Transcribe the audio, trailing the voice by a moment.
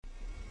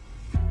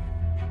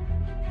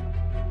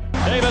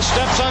Davis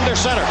steps under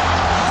center.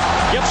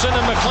 Gibson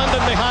and McClendon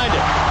behind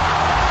him.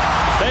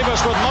 Davis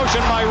with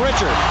motion by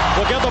Richard.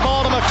 Will give the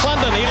ball to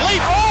McClendon. He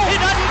leaps. Oh, he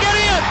doesn't get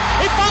in.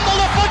 He fumbled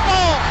the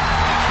football.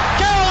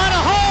 Carolina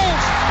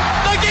holds.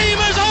 The game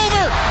is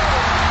over.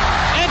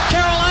 And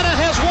Carolina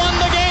has won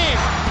the game.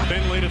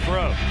 Finley to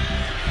throw.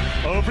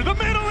 Over the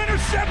middle,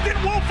 intercepted.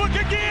 Woolfolk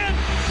again.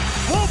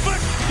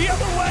 Woolfolk the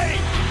other way.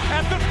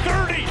 At the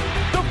 30,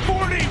 the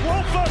 40.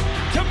 Woolfolk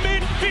to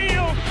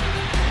midfield.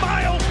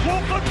 Miles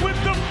Woolfolk with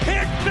the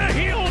pick. The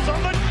Heels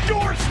on the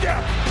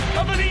doorstep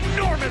of an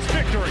enormous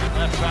victory.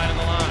 Left side of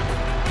the line.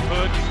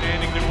 Hood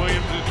standing to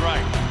Williams'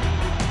 right.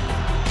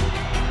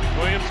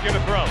 Williams gonna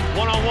throw.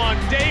 One-on-one.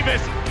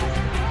 Davis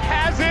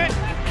has it.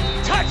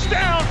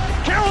 Touchdown.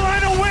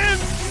 Carolina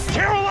wins.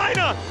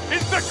 Carolina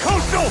is the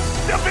Coastal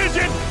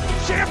Division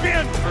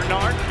champion.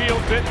 Bernard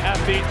fields it at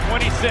the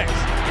 26.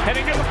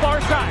 Heading to the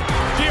far side.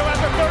 Gio at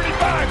the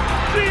 35.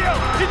 Gio,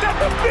 he's at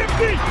the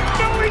 50.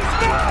 No, he's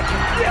not.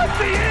 Yes,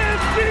 he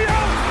is.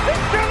 Gio is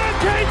going to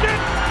take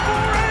it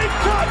for a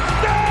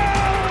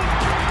touchdown.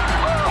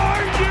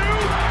 Are you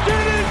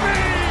kidding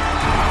me?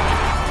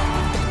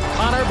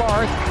 Connor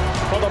Barth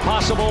for the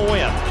possible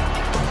win.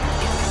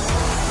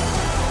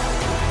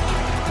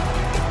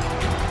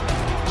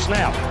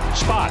 Snap,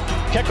 spot,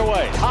 kick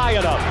away, high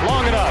enough,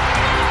 long enough.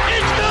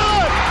 It's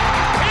good!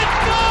 It's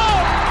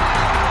good!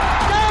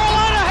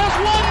 Carolina has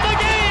won the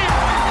game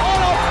on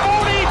a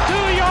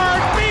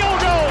 42-yard field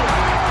goal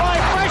by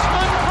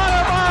freshman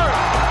Hunter Barth.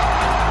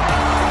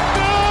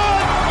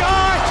 Good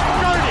gosh,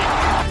 dirty!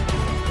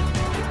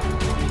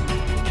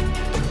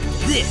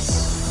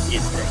 This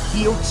is the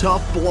Heel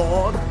Tough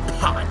Blog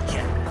Podcast.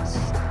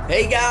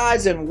 Hey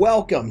guys, and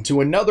welcome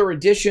to another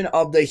edition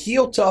of the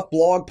Heel Tough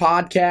Blog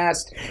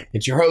Podcast.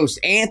 It's your host,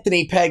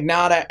 Anthony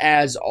Pagnotta,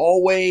 as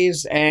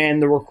always,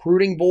 and the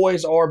recruiting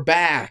boys are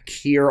back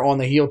here on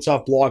the Heel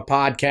Tough Blog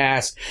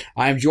Podcast.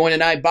 I'm joined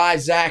tonight by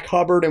Zach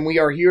Hubbard, and we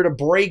are here to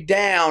break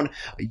down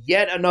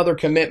yet another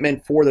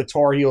commitment for the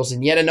Tar Heels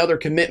and yet another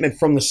commitment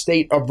from the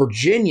state of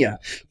Virginia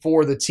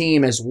for the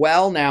team as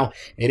well. Now,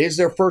 it is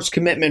their first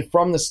commitment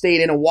from the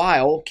state in a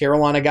while.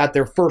 Carolina got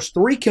their first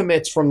 3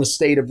 commits from the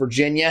state of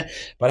Virginia,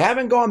 but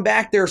haven't gone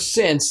back there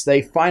since.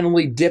 They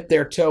finally dipped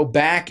their toe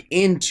back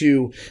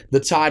into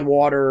the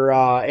Tidewater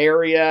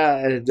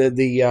area,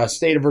 the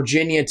state of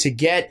Virginia, to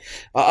get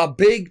a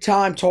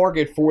big-time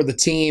target for the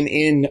team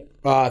in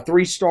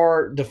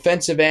 3-star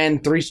defensive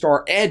end,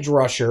 3-star edge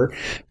rusher,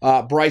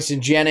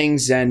 Bryson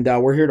Jennings, and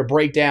we're here to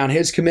break down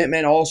his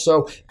commitment.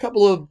 Also, a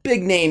couple of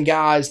big-name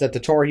guys that the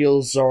Tar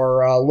Heels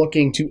are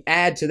looking to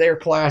add to their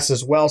class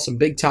as well, some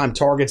big-time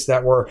targets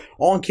that were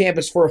on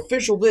campus for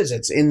official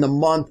visits in the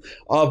month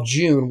of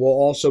June will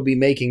also be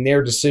making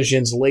their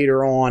decisions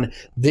later on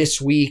this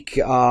week,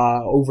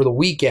 over the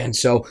weekend,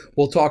 so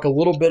we'll talk a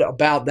little bit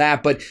about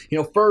that. But,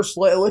 first,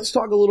 let's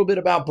talk a little bit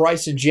about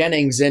Bryson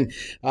Jennings, and,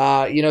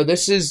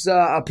 this is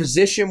a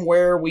position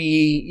where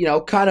we,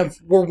 kind of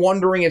were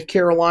wondering if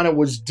Carolina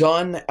was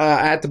done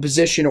at the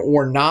position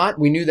or not.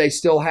 We knew they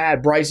still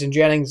had Bryson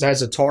Jennings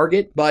as a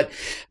target, but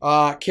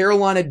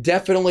Carolina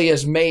definitely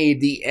has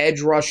made the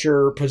edge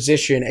rusher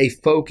position a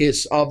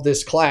focus of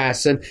this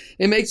class, and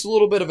it makes a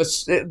little bit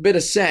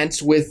of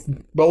sense with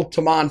both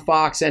Tamon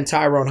Fox and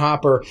Tyrone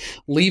Hopper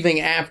leaving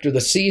after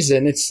the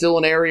season. It's still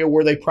an area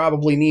where they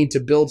probably need to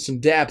build some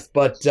depth,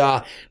 but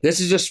this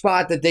is a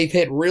spot that they've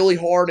hit really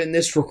hard in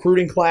this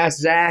recruiting class,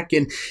 Zach,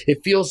 and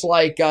it feels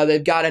like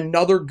they've got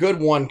another good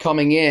one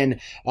coming in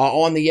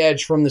on the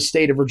edge from the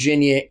state of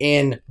Virginia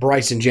in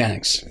Bryson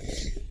Jennings.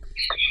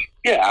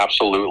 Yeah,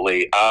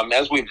 absolutely.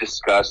 As we've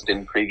discussed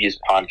in previous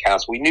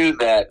podcasts, we knew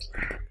that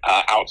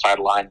outside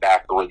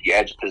linebacker or the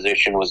edge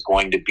position was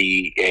going to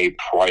be a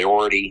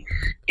priority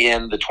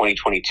in the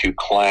 2022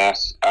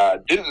 class.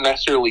 Didn't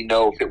necessarily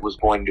know if it was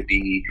going to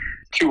be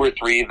 2 or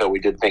 3, though we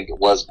did think it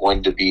was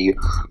going to be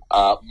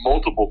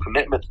multiple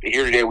commitments. But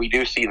here today we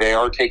do see they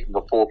are taking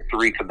the full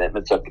 3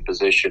 commitments at the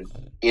position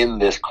in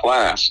this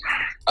class,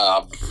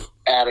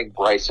 adding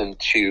Bryson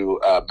to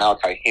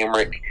Malachi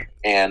Hamrick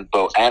and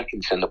Bo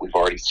Atkinson that we've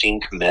already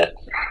seen commit.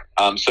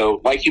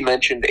 So like you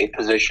mentioned, a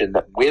position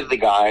that with the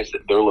guys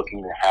that they're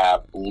looking to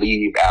have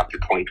leave after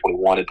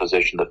 2021, a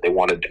position that they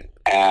wanted to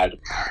add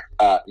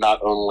not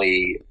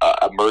only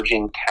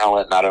emerging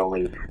talent, not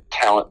only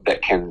talent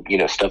that can,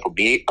 step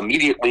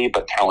immediately,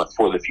 but talent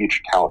for the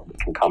future, talent that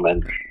can come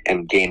in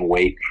and gain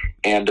weight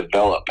and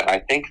develop. And I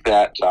think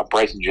that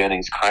Bryson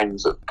Jennings kind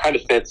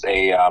of fits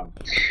a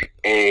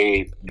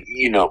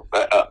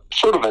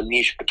sort of a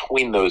niche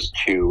between those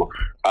two,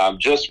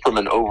 just from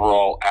an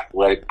overall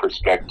athletic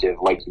perspective.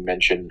 Like you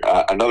mentioned,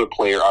 another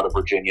player out of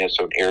Virginia,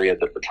 so an area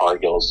that the Tar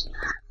Heels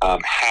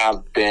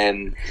have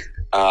been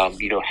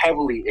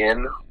heavily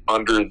in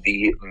under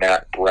the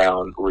Matt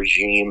Brown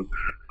regime.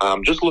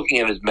 Just looking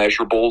at his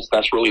measurables,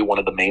 that's really one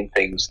of the main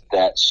things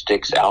that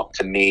sticks out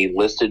to me.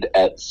 Listed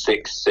at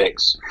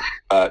 6'6",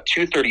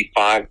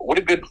 235. What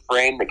a good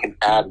frame that can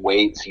add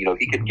weights. You know,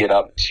 he could get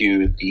up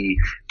to the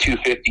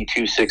 250,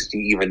 260,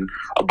 even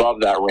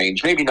above that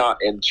range. Maybe not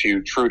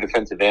into true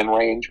defensive end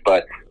range,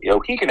 but, you know,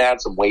 he can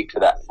add some weight to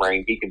that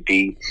frame. He can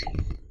be,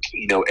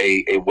 you know,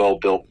 a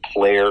well-built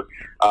player.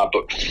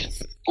 But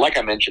like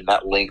I mentioned,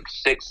 that length,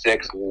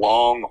 6'6",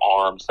 long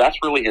arms, that's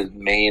really his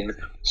main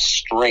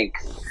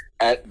strength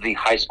at the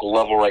high school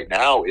level right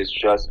now, is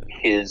just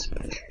his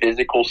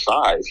physical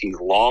size. He's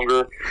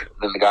longer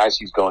than the guys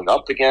he's going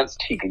up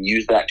against. He can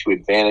use that to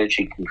advantage.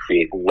 He can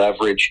create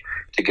leverage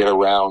to get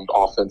around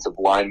offensive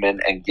linemen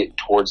and get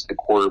towards the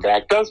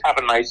quarterback. Does have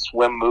a nice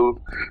swim move.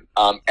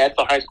 At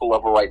the high school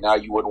level right now,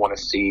 you would want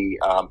to see,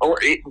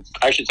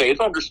 I should say,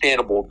 it's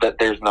understandable that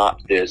there's not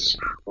this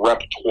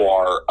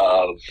repertoire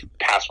of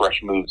pass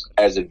rush moves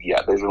as of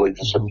yet. There's really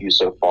just a few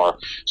so far.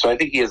 So I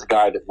think he is a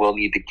guy that will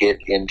need to get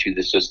into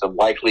the system.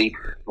 Likely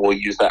will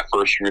use that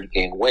first year to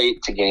gain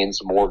weight, to gain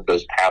some more of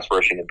those pass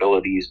rushing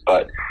abilities.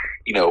 But,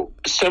 you know,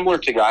 similar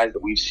to guys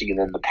that we've seen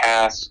in the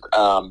past,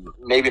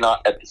 maybe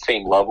not at the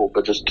same level,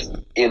 but just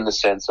in the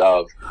sense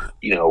of,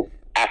 you know,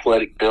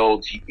 athletic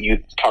builds.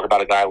 You talk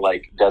about a guy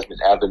like Desmond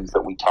Evans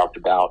that we talked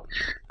about.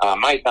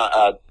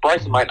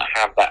 Bryson might not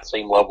have that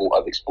same level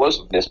of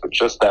explosiveness, but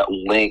just that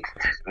length,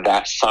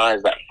 that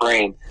size, that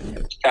frame,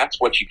 that's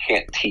what you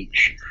can't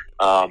teach.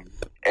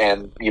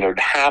 And, you know,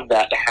 to have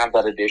that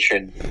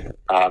addition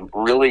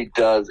really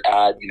does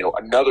add, you know,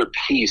 another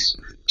piece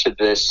to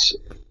this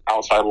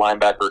outside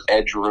linebacker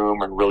edge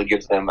room, and really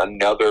gives them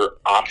another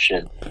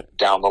option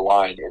down the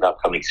line in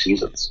upcoming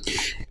seasons.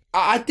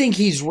 I think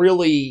he's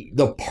really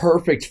the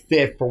perfect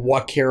fit for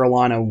what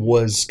Carolina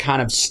was kind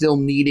of still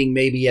needing,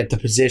 maybe at the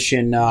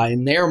position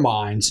in their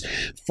minds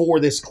for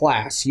this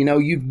class. You know,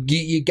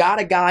 you got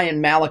a guy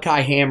in Malachi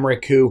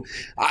Hamrick who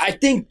I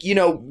think, you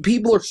know,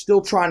 people are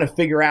still trying to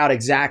figure out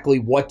exactly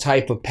what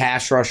type of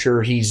pass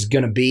rusher he's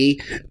going to be.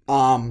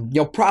 You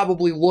know,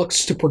 probably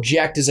looks to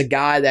project as a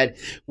guy that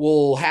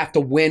will have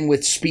to win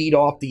with speed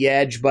off the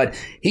edge, but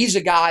he's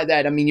a guy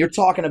that, I mean, you're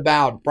talking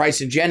about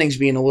Bryson Jennings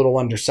being a little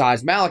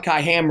undersized. Malachi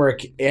Hamrick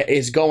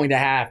is going to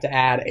have to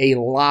add a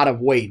lot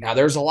of weight. Now,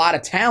 there's a lot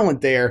of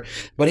talent there,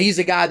 but he's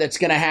a guy that's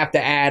going to have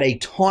to add a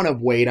ton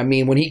of weight. I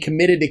mean, when he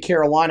committed to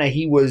Carolina,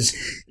 he was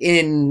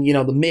in, you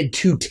know, the mid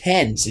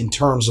 210s in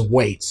terms of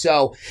weight.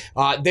 So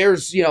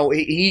there's, you know,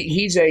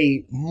 he's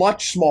a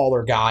much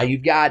smaller guy.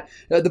 You've got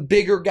the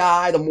bigger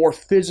guy, the more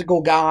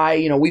physical guy.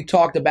 You know, we've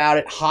talked about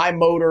it, high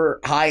motor,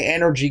 high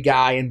energy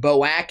guy in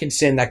Bo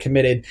Atkinson that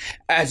committed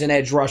as an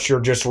edge rusher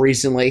just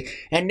recently.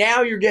 And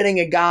now you're getting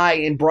a guy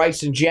in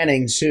Bryson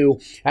Jennings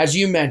who, as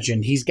you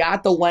mentioned, he's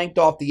got the length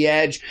off the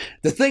edge.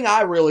 The thing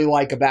I really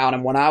like about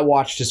him when I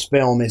watched his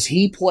film is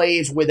he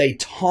plays with a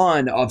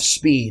ton of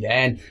speed.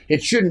 And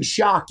it shouldn't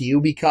shock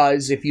you,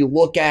 because if you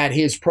look at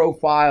his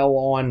profile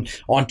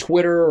on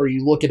Twitter, or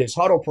you look at his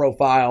Huddle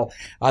profile,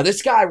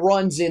 this guy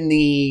runs in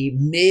the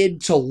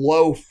mid to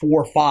low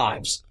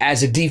 4.5s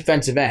as a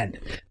defensive end.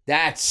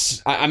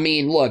 That's, I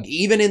mean, look,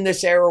 even in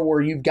this era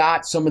where you've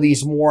got some of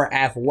these more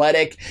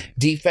athletic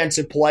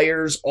defensive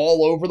players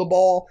all over the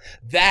ball,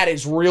 that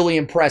is really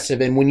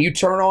impressive. And when you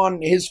turn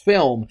on his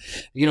film,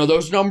 you know,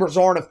 those numbers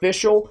aren't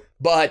official,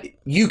 but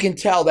you can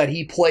tell that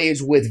he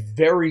plays with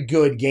very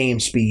good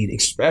game speed,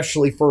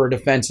 especially for a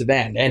defensive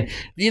end. And,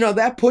 you know,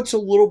 that puts a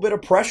little bit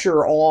of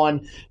pressure on,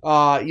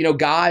 you know,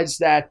 guys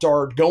that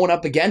are going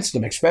up against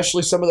him,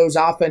 especially some of those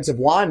offensive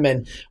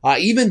linemen,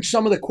 even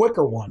some of the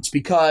quicker ones,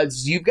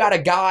 because you've got a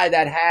guy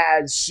that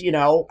has, you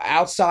know,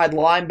 outside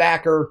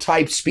linebacker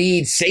type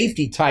speed,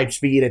 safety type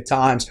speed at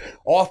times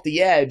off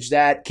the edge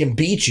that can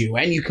beat you.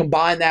 And you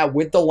combine that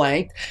with the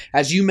length.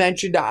 As you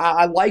mentioned,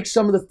 I like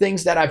some of the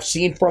things that I've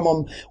seen from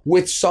him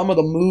with some of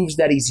the moves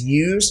that he's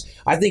used.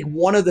 I think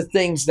one of the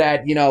things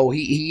that, you know,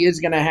 he is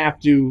going to have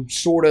to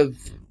sort of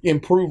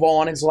improve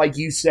on is, like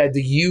you said,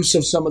 the use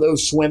of some of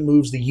those swim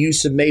moves, the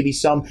use of maybe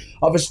some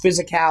of his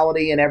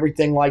physicality and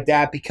everything like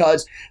that,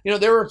 because, you know,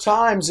 there are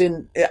times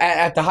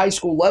at the high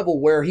school level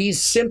where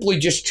he's simply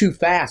just too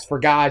fast for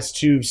guys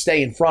to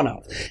stay in front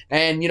of.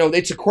 And, you know,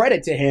 it's a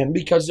credit to him,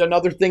 because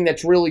another thing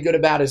that's really good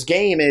about his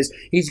game is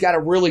he's got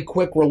a really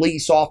quick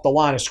release off the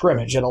line of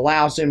scrimmage. It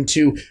allows him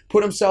to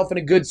put himself in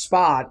a good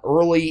spot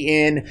early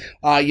in,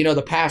 you know,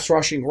 the pass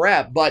rushing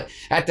rep. But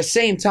at the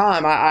same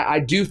time, I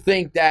do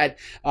think that,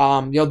 you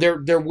know,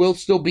 there will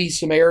still be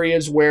some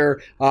areas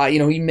where, you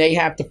know, he may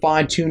have to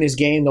fine-tune his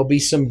game. There'll be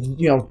some,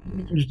 you know,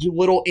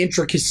 little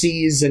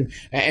intricacies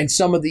and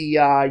some of the,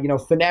 you know,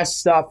 finesse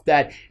stuff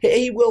that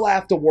he will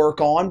have to work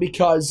on,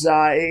 because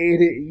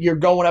you're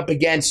going up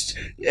against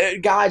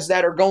guys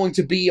that are going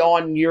to be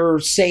on your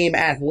same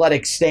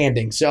athletic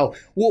standing. So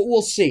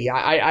we'll see.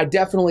 I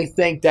definitely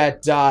think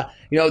that,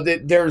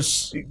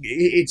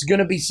 it's going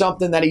to be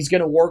something that he's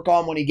going to work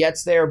on when he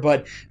gets there.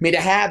 But, to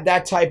have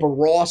that type of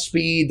raw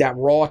speed, that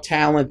raw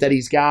talent that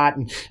he's got,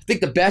 and I think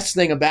the best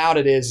thing about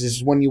it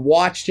is when you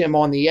watched him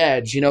on the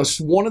edge,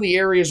 one of the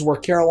areas where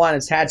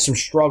Carolina's had some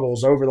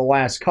struggles over the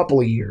last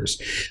couple of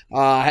years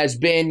has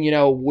been,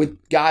 with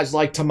guys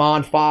like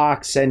Tamon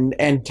Fox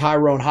and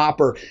Tyrone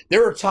Hopper.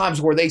 There are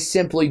times where they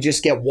simply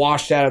just get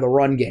washed out of the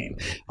run game.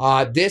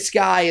 This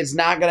guy is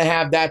not going to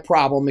have that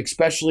problem,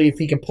 especially if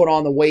he can put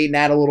on the weight and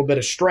add a little bit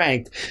of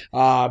strength,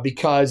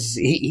 because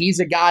he's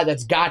a guy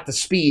that's got the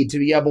speed to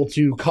be able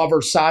to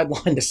cover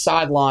sideline to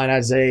sideline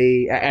as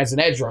an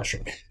edge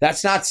rusher.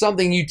 That's not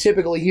something you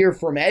typically hear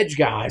from edge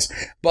guys,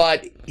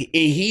 but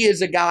he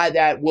is a guy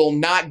that will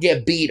not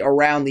get beat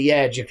around the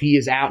edge if he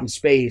is out in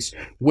space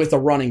with a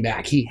running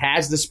back. He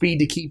has the speed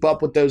to keep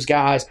up with those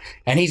guys,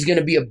 and he's going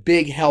to be a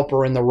big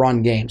helper in the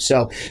run game.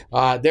 So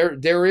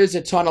there is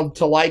a ton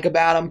to like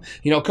about him.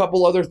 A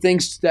couple other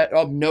things that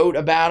of note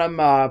about him.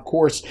 Of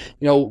course,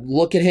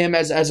 look at him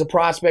as a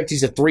prospect.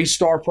 He's a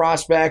 3-star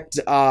prospect.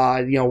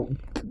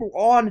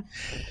 On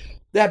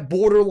that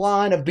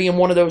borderline of being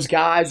one of those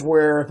guys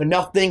where if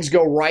enough things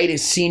go right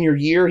his senior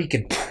year, he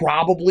could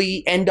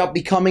probably end up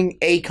becoming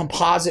a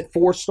composite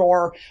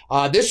 4-star.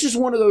 This is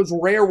one of those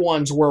rare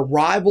ones where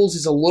Rivals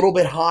is a little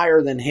bit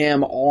higher than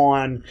him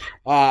on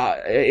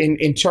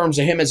in terms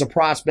of him as a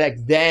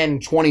prospect than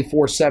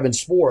 24/7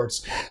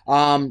 Sports.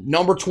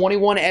 Number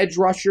 21 edge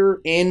rusher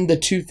in the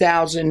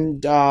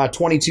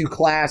 2022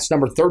 class,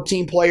 number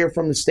 13 player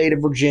from the state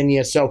of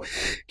Virginia. So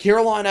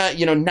Carolina,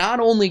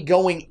 not only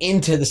going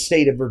into the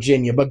state of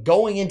Virginia, but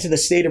going into the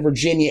state of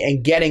Virginia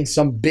and getting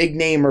some big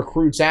name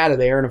recruits out of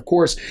there. And of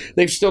course,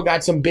 they've still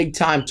got some big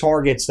time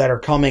targets that are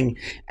coming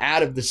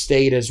out of the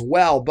state as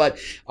well. But,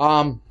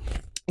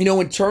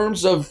 in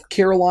terms of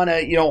Carolina,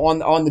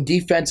 on the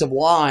defensive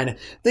line, I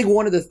think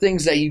one of the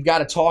things that you've got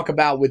to talk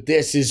about with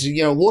this is,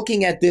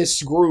 looking at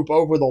this group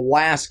over the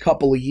last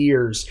couple of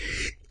years,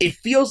 it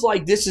feels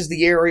like this is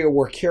the area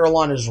where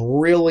Carolina's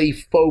really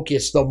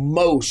focused the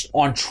most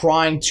on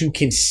trying to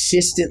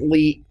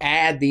consistently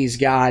add these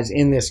guys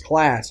in this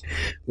class.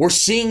 We're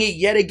seeing it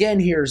yet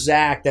again here,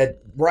 Zach, that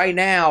right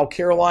now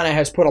Carolina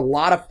has put a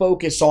lot of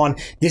focus on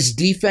this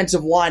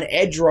defensive line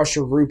edge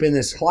rusher group in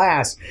this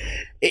class.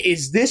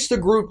 Is this the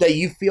group that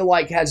you feel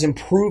like has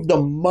improved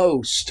the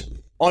most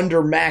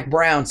under Mack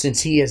Brown since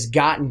he has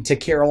gotten to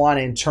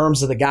Carolina in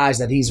terms of the guys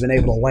that he's been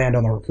able to land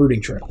on the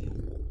recruiting trail?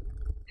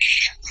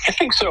 I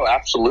think so,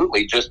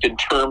 absolutely. Just in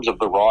terms of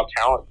the raw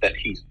talent that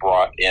he's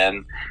brought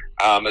in,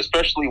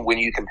 especially when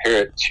you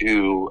compare it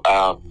to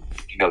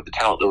the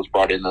talent that was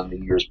brought in the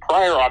years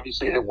prior.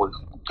 Obviously, there were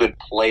good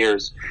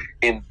players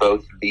in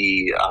both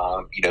the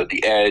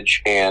the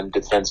edge and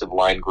defensive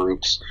line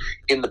groups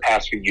in the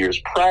past few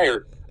years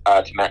prior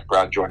to Mack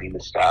Brown joining the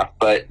staff,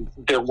 but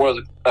there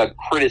was a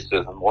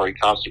criticism or a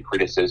constant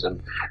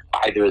criticism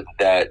either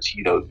that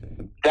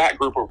that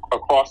group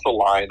across the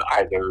line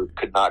either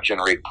could not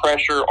generate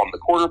pressure on the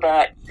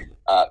quarterback,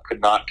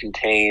 could not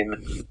contain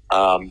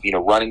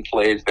running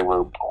plays. There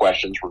were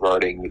questions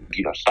regarding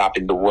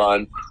stopping the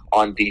run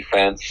on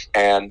defense,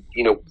 and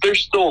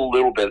there's still a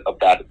little bit of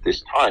that at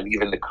this time.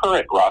 Even the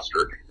current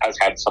roster has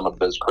had some of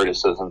those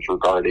criticisms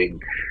regarding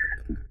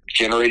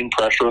generating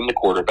pressure on the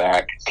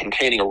quarterback,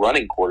 containing a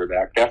running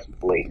quarterback,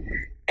 definitely,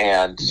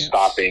 and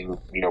stopping,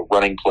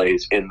 running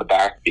plays in the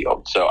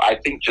backfield. So I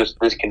think just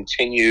this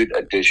continued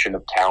addition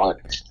of talent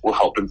will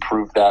help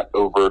improve that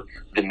over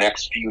the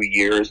next few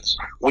years.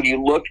 When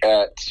you look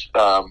at,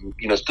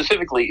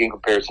 specifically in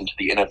comparison to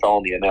the NFL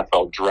and the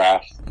NFL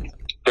draft,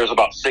 there's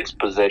about 6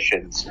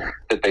 positions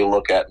that they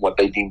look at, what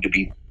they deem to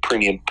be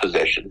premium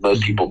positions.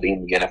 Most people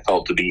deem the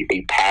NFL to be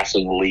a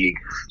passing league,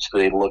 so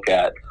they look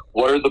at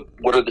what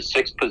are the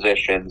 6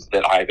 positions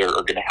that either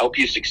are going to help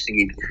you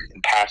succeed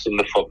in passing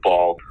the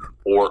football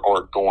or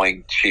are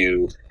going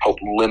to help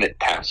limit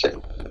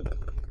passing.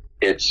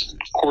 It's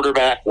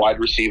quarterback, wide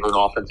receiver, and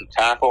offensive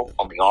tackle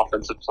on the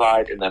offensive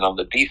side. And then on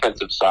the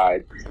defensive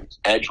side,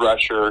 edge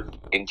rusher,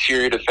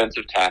 interior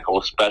defensive tackle,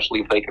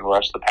 especially if they can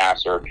rush the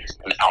passer,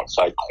 and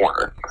outside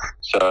corner.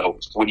 So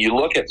when you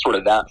look at sort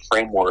of that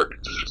framework,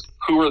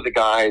 who are the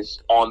guys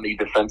on the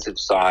defensive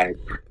side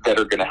that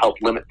are going to help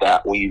limit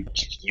that?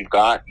 You've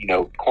got,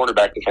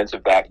 cornerback,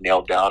 defensive back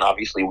nailed down.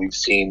 Obviously, we've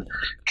seen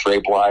Trey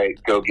Bly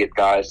go get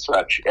guys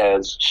such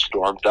as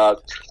Storm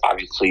Duck,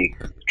 obviously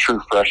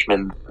true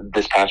freshman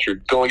this past year,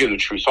 going into a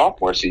true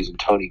sophomore season,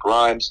 Tony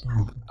Grimes,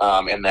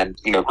 and then,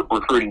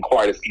 recruiting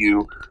quite a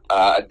few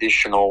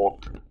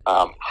additional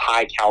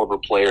high caliber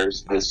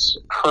players this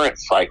current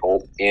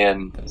cycle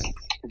in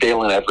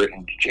Dalen Everett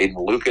and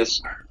Jaden Lucas,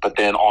 but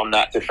then on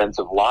that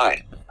defensive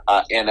line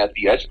and at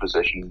the edge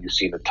position, you've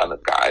seen a ton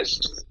of guys.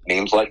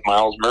 Names like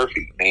Miles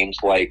Murphy, names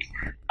like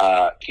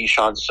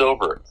Keyshawn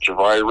Silver,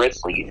 Javari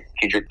Ritzley,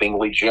 Kedrick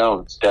Bingley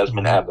Jones,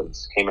 Desmond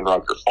Evans, Kamen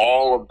Rucker,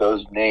 all of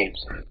those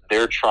names,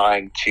 they're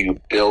trying to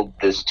build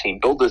this team,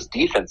 build this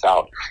defense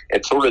out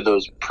at sort of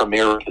those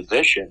premier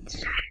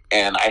positions.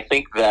 And I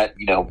think that,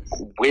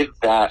 with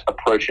that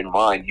approach in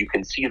mind, you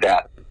can see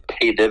that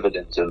pay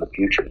dividends in the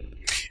future.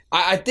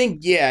 I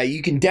think, yeah,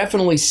 you can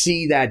definitely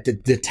see that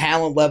the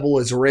talent level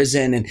has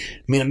risen. And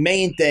I mean, the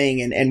main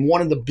thing and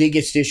one of the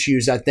biggest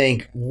issues, I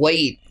think,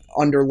 late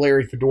under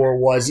Larry Fedora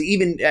was,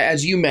 even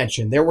as you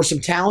mentioned, there were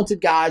some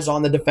talented guys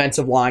on the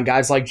defensive line,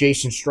 guys like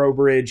Jason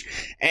Strowbridge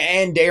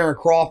and Darren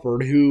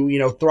Crawford, who,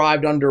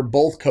 thrived under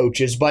both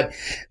coaches. But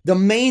the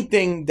main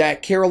thing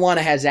that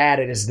Carolina has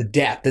added is the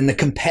depth and the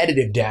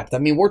competitive depth. I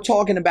mean, we're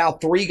talking about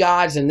 3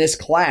 guys in this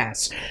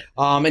class.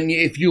 And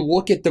if you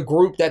look at the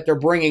group that they're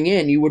bringing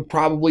in, you would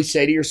probably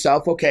say to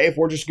yourself, okay, if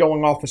we're just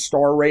going off a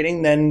star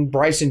rating, then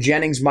Bryson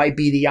Jennings might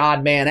be the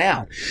odd man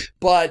out.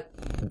 But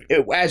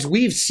as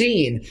we've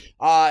seen,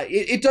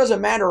 it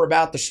doesn't matter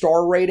about the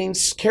star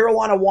ratings.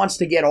 Carolina wants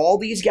to get all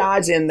these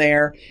guys in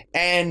there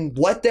and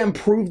let them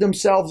prove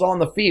themselves on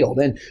the field.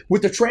 And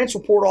with the transfer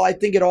portal, I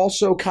think it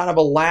also kind of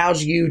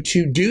allows you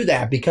to do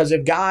that, because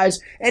if guys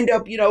end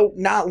up,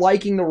 not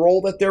liking the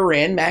role that they're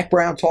in, Mack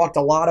Brown talked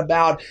a lot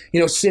about,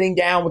 sitting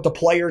down with the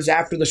players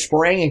after the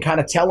spring and kind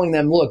of telling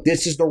them, look,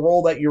 this is the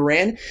role that you're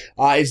in.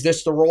 Is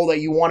this the role that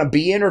you want to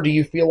be in, or do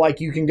you feel like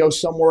you can go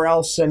somewhere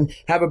else and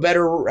have a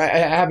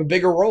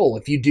bigger role?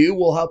 If you do,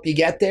 we'll help you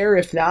get there.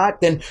 If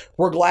not, then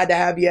we're glad to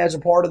have you as a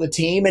part of the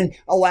team and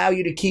allow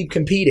you to keep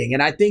competing.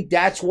 And I think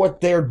that's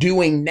what they're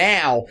doing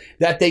now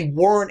that they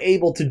weren't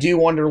able to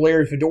do under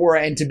Larry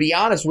Fedora. And to be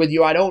honest with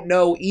you, I don't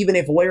know, even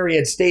if Larry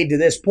had stayed to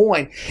this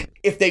point,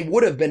 if they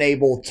would have been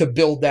able to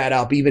build that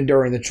up even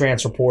during the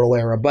transfer portal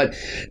era. But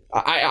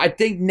I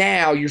think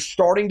now you're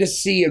starting to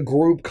see a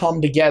group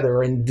come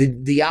together, and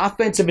the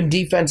offensive and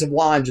defensive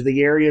lines are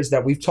the areas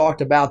that we've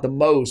talked about the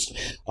most,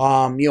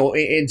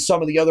 in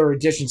some of the other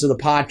editions of the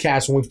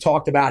podcast when we've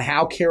talked about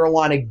how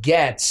Carolina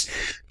gets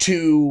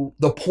to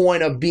the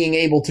point of being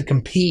able to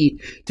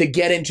compete to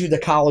get into the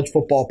college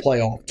football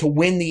playoff, to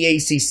win the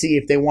ACC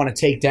if they want to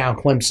take down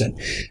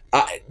Clemson.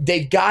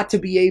 They've got to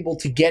be able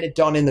to get it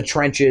done in the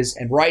trenches,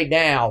 and right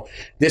now,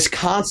 this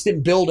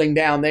constant building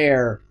down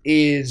there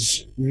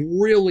is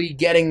really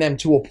getting them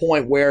to a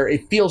point where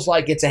it feels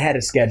like it's ahead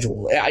of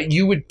schedule.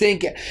 You would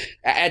think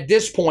at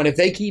this point, if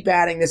they keep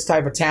adding this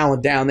type of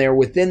talent down there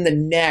within the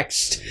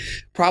next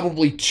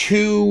probably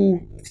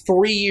 2-3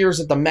 years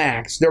at the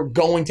max, they're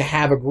going to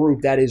have a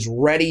group that is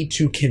ready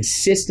to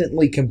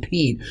consistently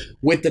compete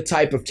with the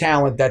type of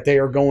talent that they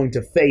are going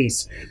to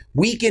face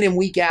week in and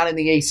week out in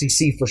the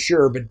ACC for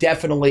sure, but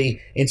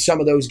definitely in some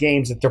of those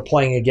games that they're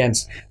playing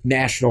against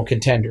national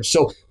contenders.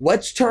 So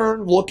let's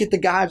look at the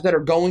guys that are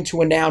going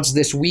to announce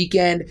this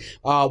weekend.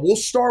 We'll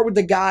start with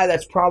the guy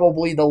that's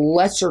probably the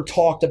lesser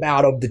talked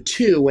about of the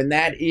two, and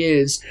that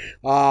is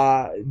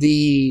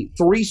the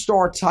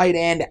 3-star tight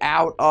end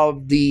out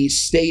of the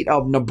state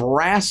of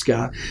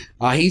Nebraska.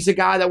 He's a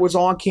guy that was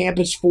on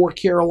campus for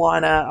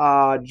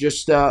Carolina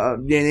just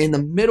in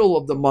the middle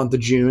of the month of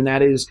June.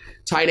 That is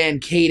tight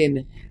end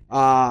Caden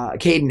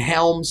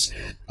Helms.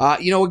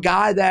 A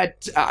guy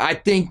that I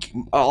think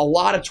a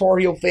lot of Tar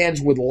Heel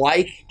fans would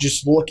like,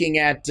 just looking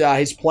at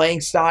his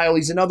playing style.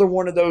 He's another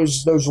one of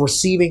those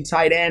receiving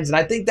tight ends, and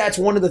I think that's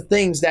one of the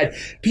things that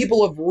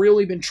people have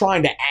really been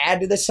trying to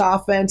add to this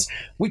offense.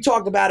 We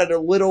talked about it a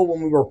little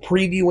when we were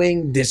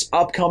previewing this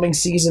upcoming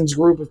season's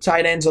group of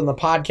tight ends on the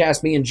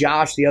podcast, me and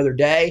Josh, the other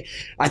day.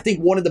 I think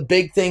one of the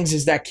big things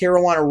is that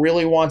Carolina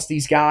really wants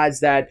these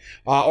guys that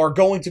are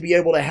going to be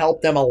able to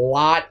help them a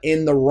lot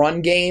in the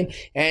run game,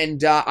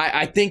 and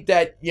I think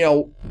that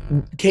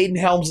Caden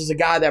Helms is a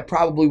guy that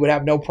probably would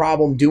have no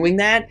problem doing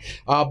that,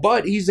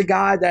 but he's a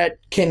guy that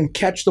can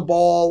catch the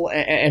ball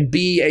and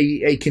be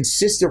a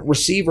consistent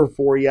receiver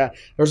for you.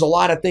 There's a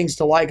lot of things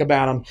to like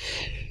about him.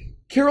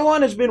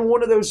 Carolina's been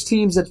one of those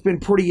teams that's been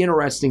pretty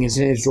interesting in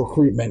his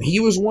recruitment.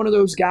 He was one of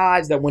those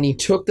guys that when he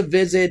took the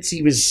visits,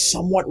 he was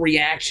somewhat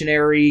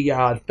reactionary.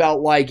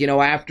 Felt like,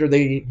 after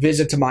the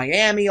visit to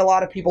Miami, a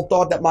lot of people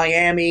thought that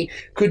Miami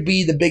could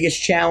be the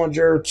biggest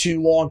challenger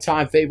to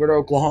longtime favorite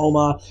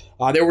Oklahoma.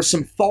 There was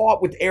some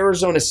thought with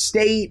Arizona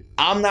State.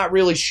 I'm not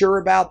really sure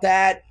about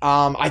that.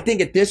 I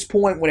think at this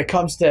point, when it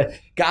comes to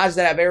guys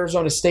that have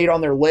Arizona State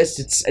on their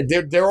list,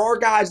 there are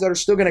guys that are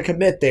still going to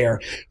commit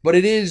there. But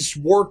it is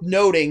worth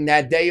noting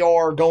that they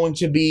are going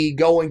to be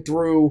going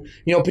through,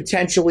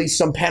 potentially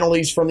some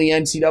penalties from the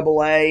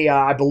NCAA.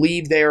 I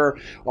believe they're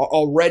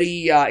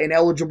already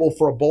ineligible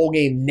for a bowl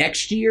game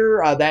next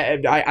year.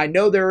 I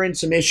know they're in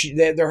some issues.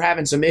 They're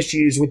having some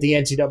issues with the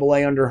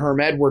NCAA under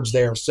Herm Edwards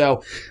there.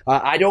 So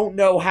I don't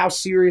know how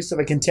serious of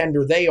a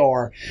contender they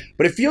are,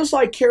 but it feels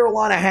like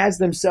Carolina has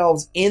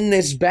themselves in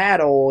this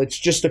battle. It's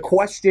just a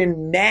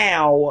question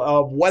now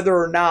of whether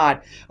or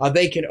not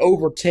they can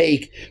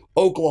overtake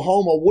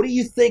Oklahoma. What do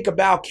you think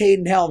about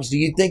Caden Helms? Do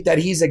you think that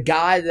he's a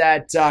guy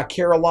that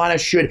Carolina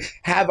should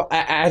have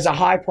as a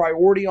high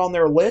priority on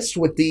their list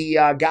with the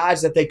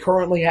guys that they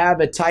currently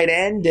have at tight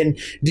end? And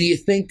do you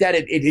think that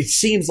it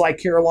seems like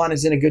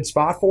Carolina's in a good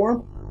spot for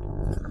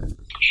him?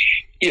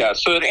 Yeah,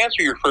 so to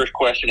answer your first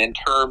question in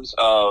terms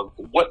of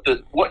what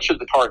should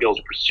the Tar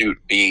Heels' pursuit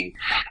be,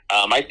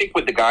 I think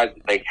with the guys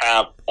that they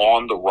have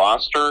on the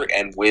roster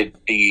and with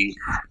the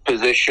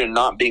position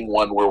not being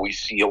one where we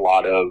see a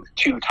lot of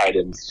two tight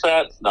end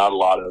sets, not a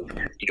lot of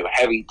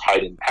heavy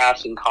tight end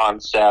passing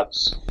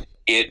concepts,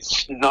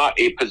 it's not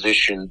a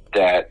position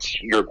that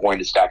you're going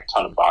to stack a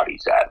ton of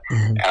bodies at.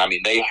 Mm-hmm. And I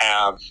mean, they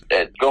have,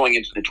 going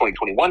into the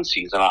 2021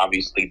 season,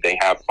 obviously they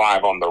have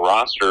 5 on the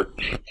roster,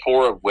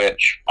 4 of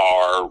which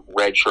are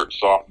redshirt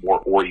sophomore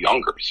or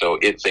younger. So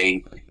it's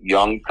a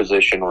young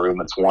position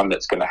room. It's one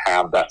that's going to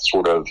have that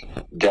sort of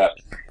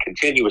depth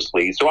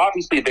continuously. So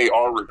obviously they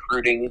are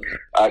recruiting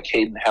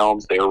Caden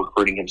Helms. They are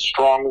recruiting him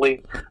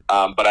strongly,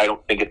 but I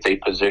don't think it's a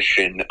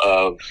position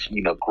of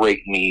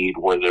great need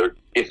where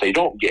if they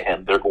don't get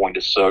him, they're going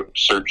to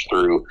search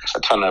through a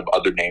ton of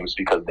other names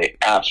because they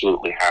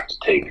absolutely have to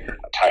take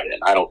a tight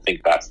end. I don't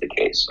think that's the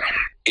case.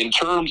 In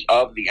terms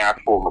of the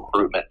actual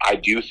recruitment, I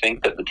do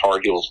think that the Tar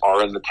Heels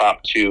are in the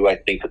top 2. I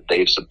think that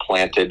they've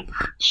supplanted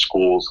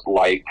schools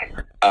like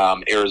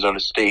Arizona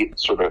State,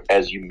 sort of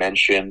as you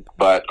mentioned,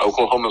 but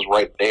Oklahoma's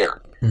right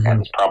there. Mm-hmm.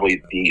 And it's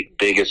probably the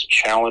biggest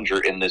challenger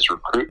in this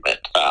recruitment.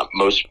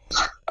 Most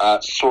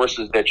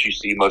sources that you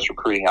see, most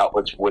recruiting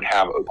outlets would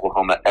have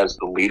Oklahoma as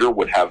the leader,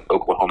 would have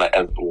Oklahoma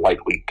as the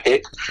likely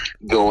pick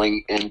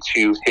going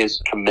into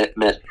his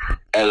commitment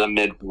as a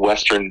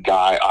Midwestern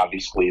guy.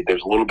 Obviously,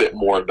 there's a little bit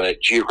more of a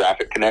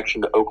geographic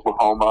connection to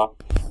Oklahoma.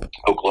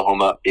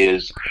 Oklahoma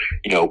is,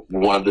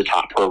 one of the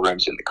top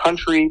programs in the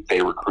country.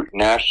 They recruit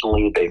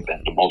nationally. They've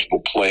been to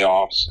multiple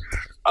playoffs.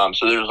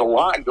 So there's a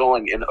lot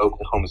going in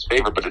Oklahoma's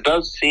favor, but it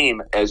does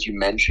seem, as you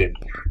mentioned,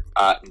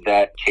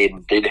 that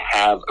Caden did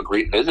have a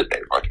great visit there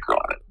to North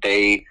Carolina.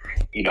 They,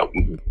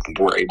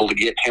 were able to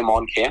get him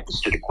on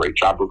campus, did a great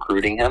job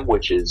recruiting him,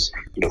 which is,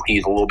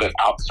 he's a little bit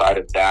outside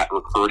of that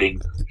recruiting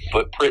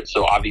footprint.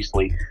 So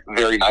obviously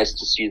very nice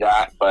to see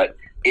that, but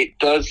it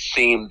does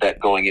seem that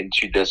going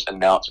into this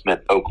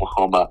announcement,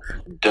 Oklahoma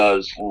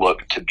does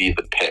look to be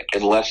the pick.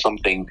 Unless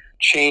something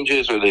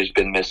changes or there's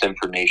been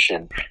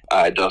misinformation,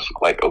 it does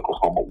look like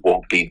Oklahoma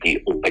won't be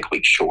the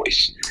likely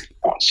choice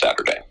on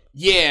Saturday.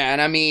 Yeah,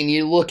 and I mean,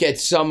 you look at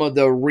some of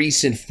the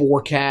recent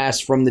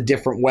forecasts from the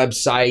different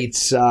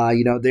websites.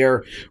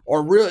 There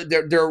are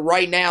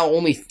right now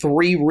only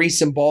 3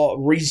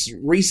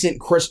 recent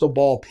crystal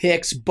ball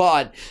picks,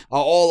 but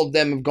all of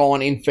them have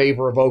gone in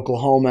favor of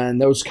Oklahoma,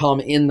 and those come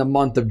in the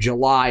month of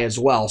July as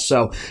well.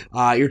 So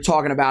you're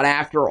talking about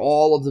after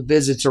all of the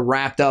visits are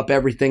wrapped up,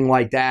 everything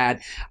like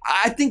that.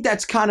 I think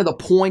that's kind of the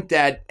point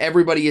that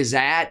everybody is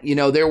at.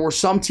 There were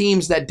some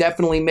teams that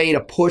definitely made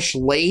a push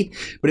late,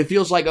 but it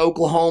feels like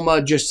Oklahoma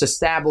just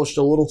established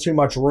a little too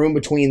much room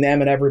between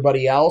them and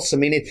everybody else. I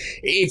mean,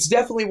 it's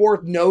definitely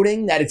worth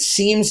noting that it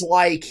seems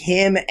like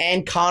him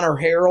and Connor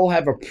Harrell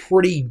have a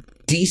pretty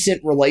decent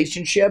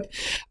relationship.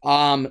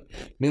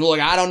 Look,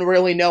 I don't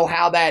really know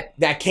how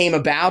that came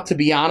about, to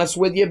be honest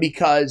with you,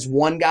 because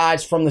one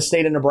guy's from the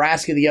state of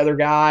Nebraska, the other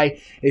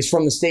guy is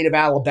from the state of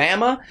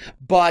Alabama.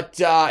 But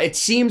it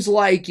seems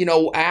like,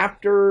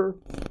 after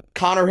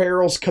Connor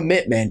Harrell's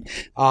commitment,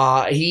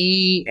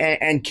 he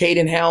and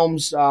Caden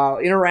Helms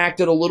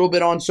interacted a little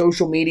bit on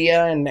social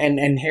media, and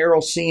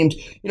Harrell seemed,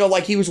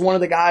 like he was one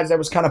of the guys that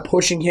was kind of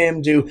pushing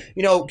him to,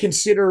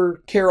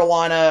 consider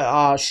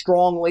Carolina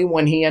strongly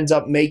when he ends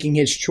up making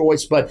his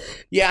choice. But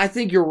yeah, I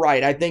think you're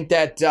right. I think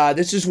that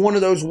this is one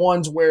of those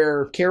ones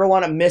where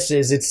Carolina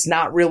misses. It's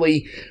not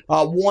really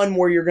one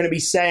where you're going to be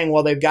saying,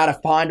 well, they've got to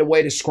find a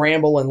way to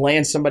scramble and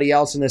land somebody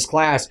else in this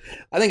class.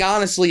 I think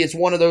honestly it's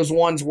one of those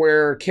ones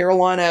where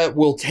Carolina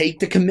will take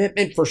the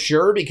commitment for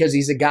sure, because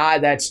he's a guy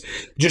that's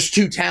just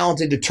too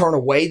talented to turn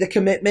away the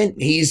commitment.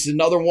 He's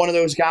another one of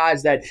those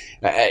guys that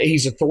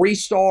he's a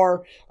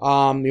 3-star.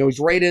 He's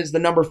rated as the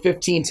number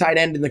 15 tight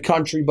end in the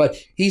country, but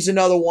he's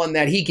another one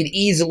that he could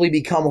easily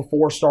become a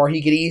 4-star.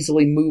 He could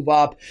easily move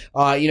up,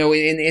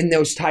 in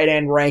those tight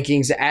end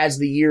rankings as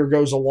the year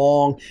goes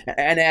along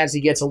and as he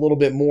gets a little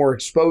bit more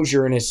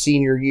exposure in his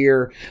senior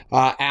year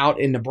out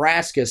in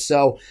Nebraska.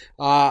 So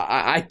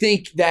I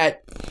think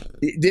that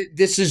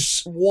this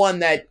is one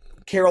that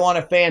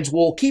Carolina fans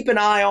will keep an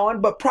eye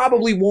on, but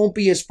probably won't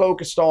be as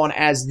focused on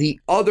as the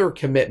other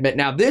commitment.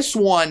 Now, this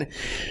one,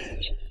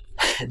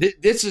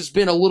 this has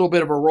been a little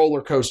bit of a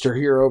roller coaster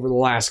here over the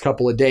last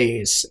couple of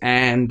days,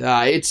 and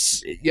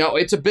it's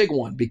a big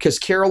one because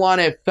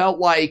Carolina felt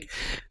like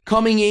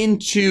coming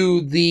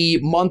into the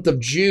month of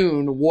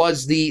June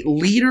was the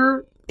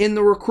leader in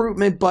the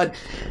recruitment, but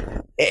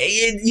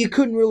you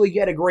couldn't really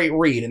get a great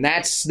read, and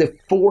that's the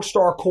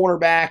 4-star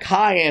cornerback,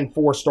 high-end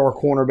 4-star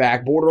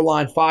cornerback,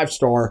 borderline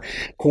 5-star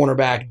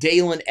cornerback,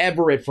 Dalen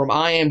Everett from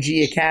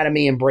IMG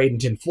Academy in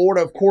Bradenton,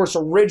 Florida. Of course,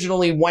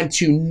 originally went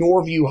to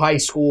Norview High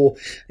School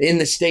in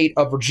the state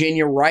of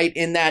Virginia, right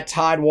in that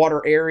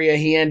Tidewater area.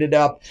 He ended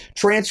up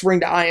transferring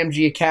to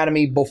IMG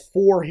Academy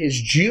before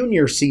his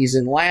junior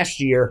season last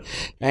year,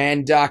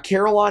 and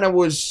Carolina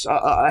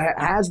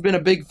has been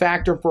a big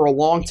factor for a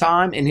long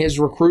time in his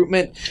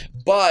recruitment,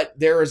 But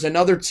there is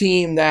another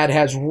team that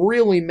has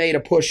really made a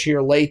push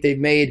here late. They've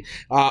made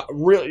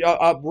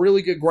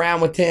really good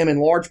ground with him, in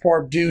large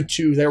part due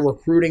to their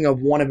recruiting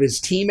of one of his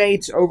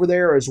teammates over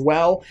there as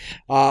well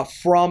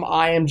from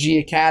IMG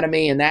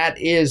Academy, and that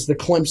is the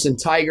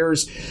Clemson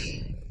Tigers.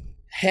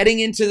 Heading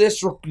into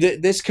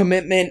this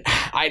commitment,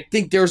 I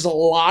think there's a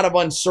lot of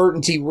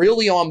uncertainty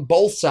really on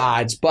both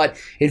sides, but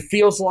it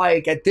feels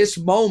like at this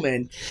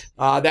moment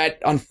that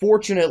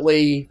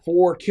unfortunately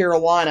for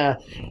Carolina,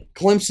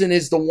 Clemson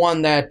is the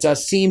one that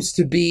seems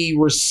to be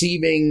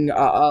receiving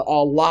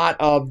a lot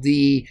of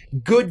the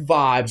good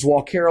vibes,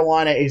 while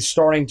Carolina is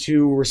starting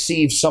to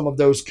receive some of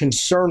those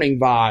concerning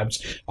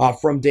vibes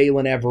from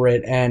Dalen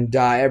Everett and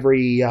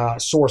every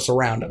source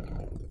around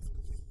him.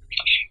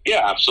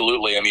 Yeah,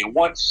 absolutely. I mean,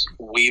 once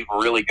we've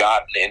really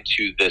gotten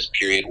into this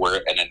period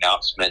where an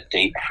announcement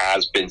date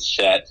has been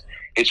set,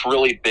 it's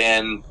really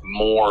been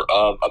more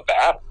of a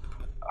battle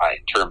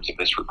in terms of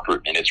this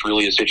recruitment. It's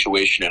really a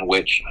situation in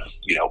which,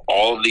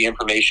 all of the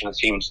information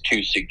seems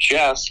to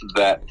suggest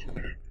that,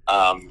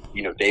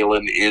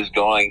 Dalen is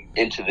going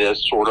into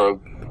this sort of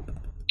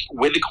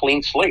with a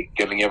clean slate,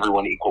 giving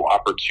everyone equal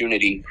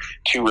opportunity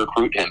to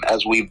recruit him.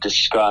 As we've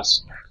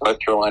discussed, North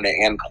Carolina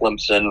and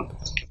Clemson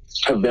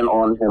have been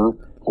on him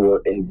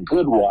for a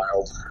good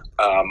while.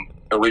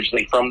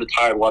 Originally from the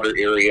Tidewater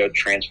area,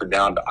 transferred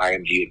down to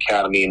IMG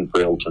Academy in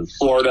Brailton,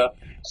 Florida.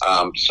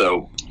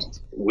 So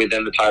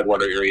within the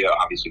Tidewater area,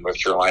 obviously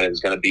North Carolina is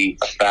going to be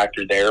a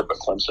factor there, but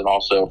Clemson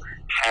also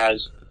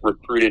has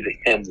recruited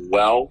him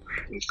well.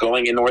 He's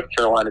going in North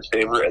Carolina's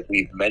favor, as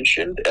we've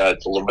mentioned.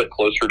 It's a little bit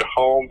closer to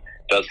home.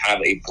 Does have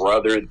a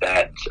brother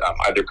that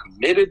either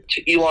committed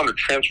to Elon or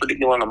transferred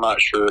to Elon. I'm not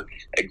sure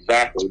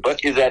exactly,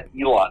 but is at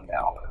Elon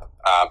now.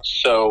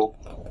 So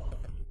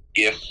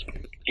if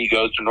he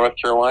goes to North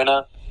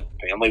Carolina,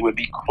 family would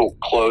be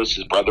close,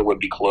 his brother would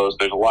be close.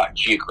 There's a lot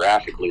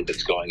geographically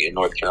that's going in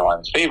North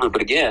Carolina's favor.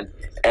 But again,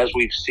 as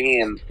we've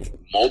seen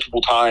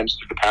multiple times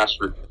through the past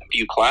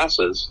few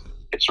classes,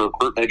 it's a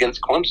recruitment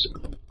against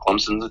Clemson.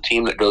 Clemson's a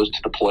team that goes to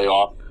the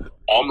playoff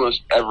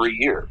almost every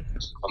year.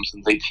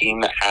 Clemson's a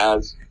team that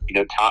has,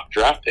 top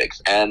draft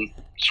picks. And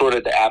sort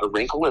of to add a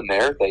wrinkle in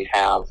there, they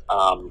have,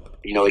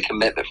 a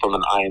commitment from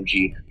an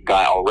IMG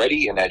guy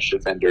already, an edge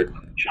defender,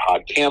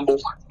 Jahad Campbell.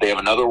 They have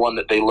another one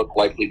that they look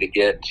likely to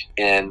get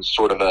in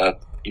sort of a,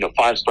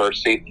 5-star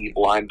safety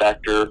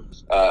linebacker,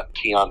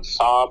 Keon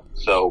Saab.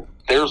 So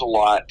there's a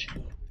lot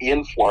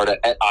in Florida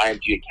at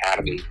IMG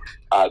Academy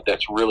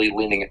that's really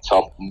leaning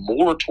itself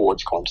more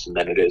towards Clemson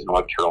than it is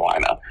North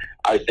Carolina.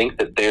 I think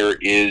that there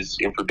is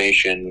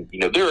information,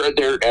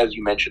 there, as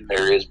you mentioned,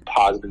 there is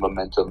positive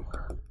momentum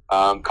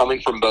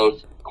coming from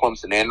both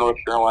Clemson and North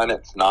Carolina.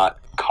 It's not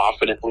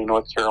confidently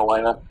North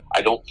Carolina.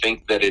 I don't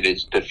think that it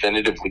is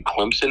definitively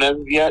Clemson as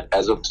of yet.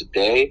 As of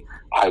today,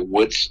 I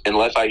would,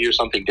 unless I hear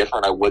something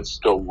different, I would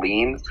still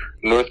lean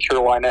North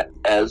Carolina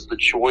as the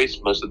choice.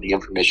 Most of the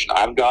information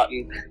I've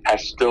gotten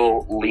has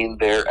still leaned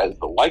there as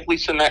the likely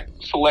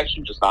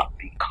selection, just not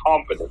the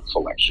confident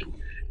selection.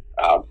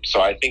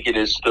 So I think it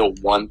is still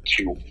one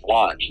to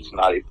watch. It's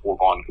not a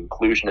foregone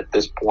conclusion at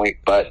this point,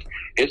 but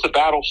it's a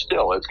battle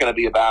still. It's going to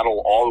be a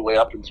battle all the way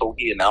up until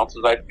he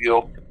announces, I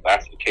feel.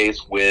 That's the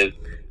case with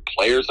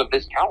players of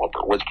this caliber,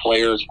 with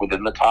players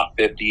within the top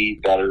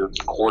 50 that are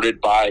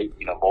courted by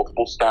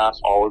multiple staffs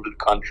all over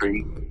the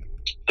country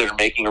that are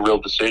making a real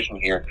decision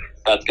here.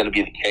 That's going to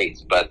be the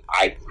case. But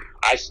I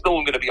still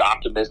am going to be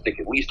optimistic,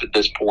 at least at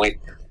this point,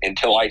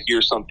 until I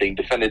hear something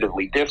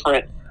definitively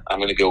different. I'm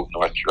going to go with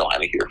North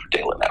Carolina here for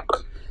Dalen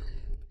Everett.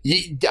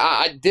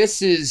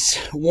 This is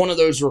one of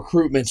those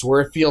recruitments where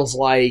it feels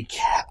like,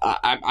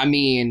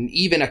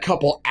 even a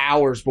couple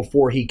hours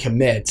before he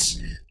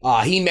commits,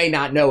 he may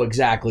not know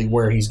exactly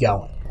where he's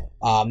going.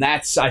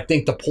 That's, I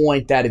think, the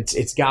point that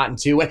it's gotten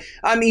to.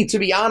 And to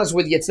be honest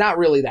with you, it's not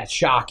really that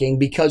shocking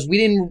because we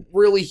didn't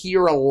really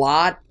hear a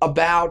lot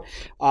about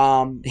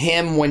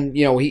him when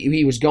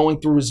he was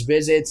going through his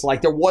visits.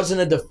 Like, there wasn't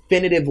a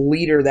definitive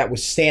leader that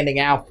was standing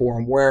out for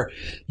him, where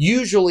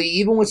usually,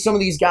 even with some of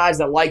these guys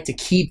that like to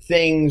keep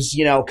things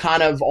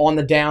kind of on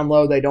the down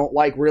low, they don't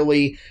like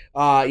really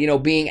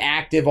being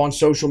active on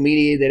social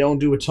media, they don't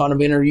do a ton of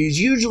interviews.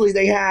 Usually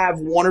they have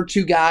one or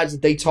two guys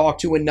that they talk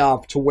to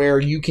enough to where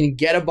you can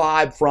get a vibe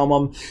from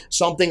them,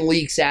 something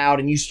leaks out,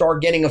 and you start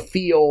getting a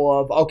feel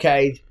of,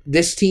 okay,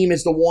 this team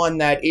is the one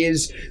that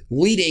is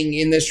leading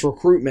in this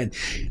recruitment.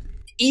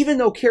 Even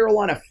though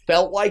Carolina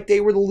felt like they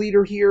were the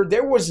leader here,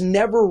 there was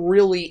never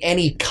really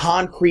any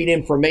concrete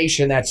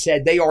information that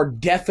said they are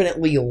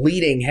definitely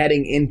leading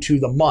heading into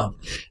the month.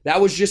 That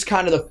was just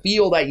kind of the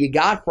feel that you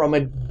got from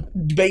it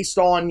based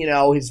on,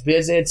 his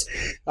visits,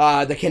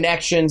 the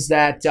connections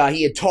that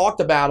he had talked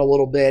about a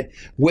little bit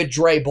with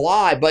Dre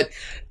Bly. But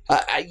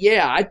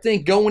I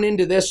think going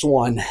into this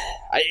one,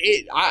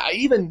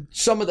 even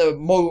some of the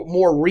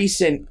more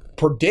recent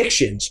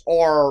predictions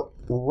are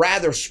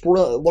rather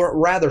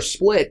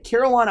split.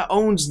 Carolina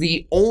owns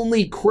the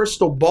only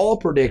crystal ball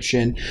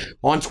prediction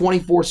on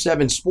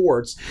 24/7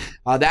 Sports.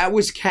 That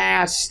was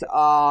cast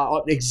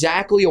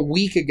exactly a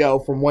week ago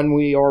from when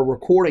we are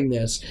recording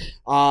this.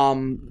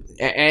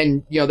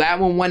 And that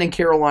one went in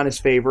Carolina's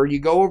favor. You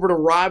go over to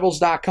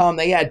Rivals.com.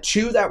 They had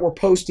two that were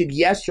posted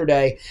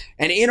yesterday.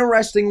 And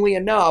interestingly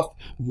enough,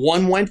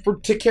 one went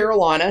to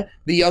Carolina.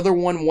 The other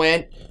one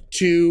went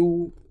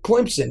to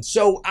Clemson.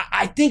 So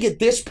I think at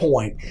this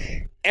point,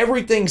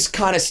 everything's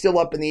kind of still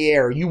up in the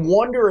air. You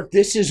wonder if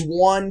this is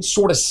one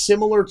sort of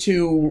similar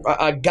to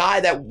a guy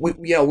that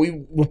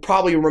we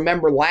probably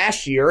remember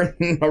last year,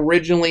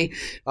 originally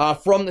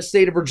from the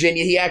state of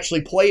Virginia. He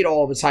actually played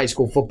all of his high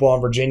school football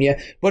in Virginia,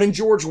 but in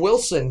George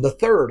Wilson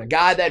III, a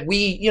guy that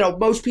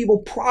most people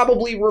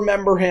probably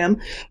remember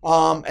him,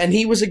 and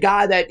he was a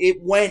guy that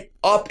it went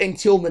up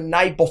until the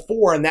night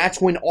before, and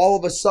that's when all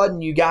of a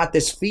sudden you got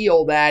this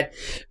feel that,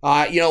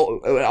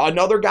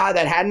 another guy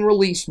that hadn't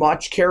released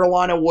much.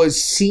 Carolina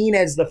was seen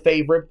as the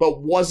favorite,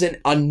 but wasn't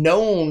a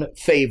known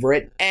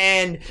favorite,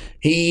 and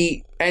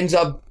he ends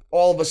up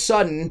all of a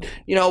sudden,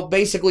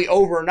 basically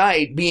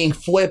overnight being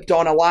flipped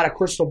on a lot of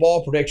crystal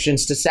ball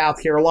predictions to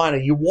South Carolina.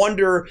 You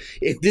wonder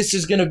if this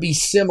is going to be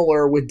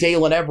similar with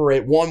Daylen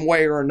Everette one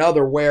way or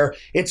another, where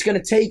it's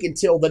going to take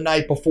until the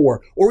night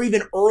before or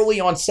even early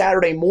on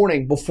Saturday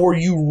morning before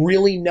you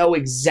really know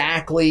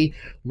exactly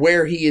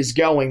where he is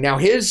going. Now,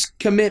 his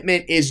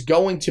commitment is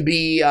going to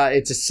be,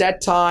 it's a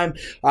set time,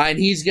 and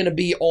he's going to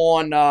be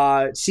on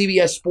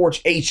CBS Sports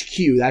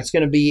HQ. That's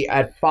going to be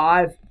at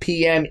 5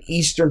 p.m.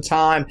 Eastern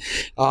Time.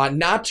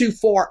 Not too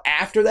far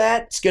after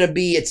that, it's going to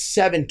be at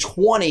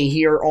 7:20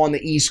 here on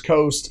the East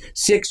Coast,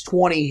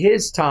 6:20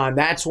 his time.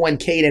 That's when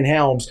Caden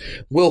Helms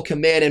will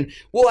commit, and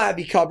we'll have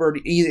you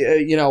covered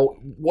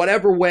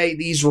whatever way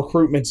these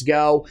recruitments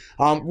go.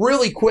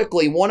 Really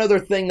quickly, one other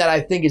thing that I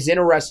think is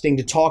interesting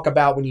to talk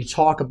about when you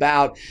talk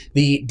about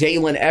the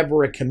Daylen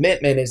Everette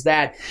commitment is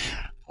that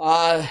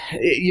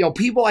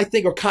people I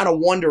think are kind of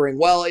wondering,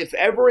 well, if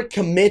Everette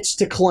commits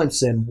to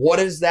Clemson, what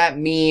does that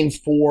mean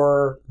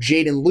for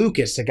Jaden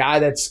Lucas, a guy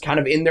that's kind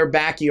of in their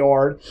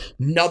backyard,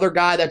 another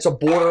guy that's a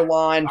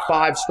borderline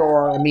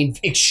 5-star,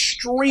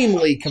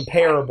 extremely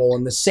comparable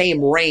in the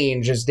same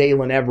range as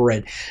Daylen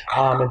Everette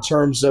in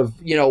terms of,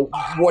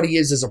 what he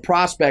is as a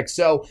prospect.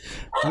 So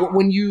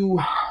when you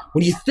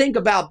think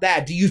about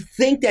that, do you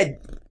think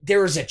that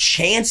there is a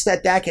chance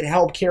that could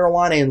help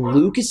Carolina and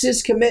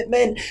Lucas's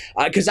commitment?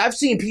 Because I've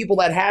seen people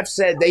that have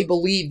said they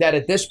believe that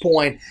at this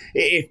point,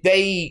 if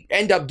they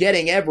end up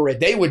getting Everette,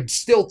 they would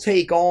still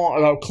take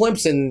on,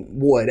 Clemson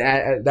would,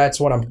 that's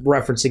what I'm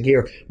referencing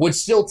here, would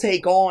still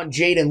take on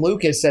Jaden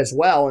Lucas as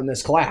well in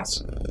this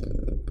class.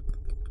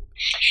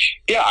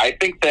 Yeah, I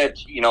think that,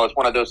 it's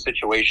one of those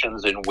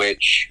situations in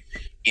which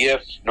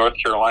if North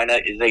Carolina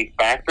is a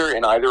factor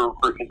in either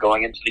recruitment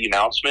going into the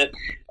announcement,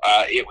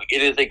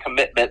 it is a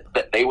commitment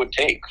that they would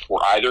take for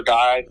either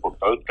guy, for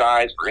both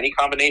guys, for any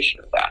combination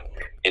of that.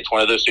 It's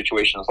one of those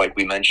situations, like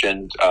we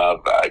mentioned,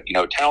 of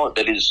talent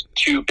that is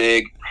too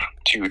big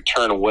to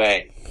turn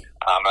away.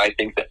 I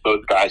think that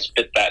both guys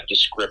fit that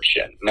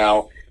description.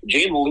 Now,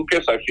 Jaden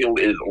Lucas, I feel,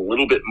 is a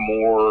little bit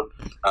more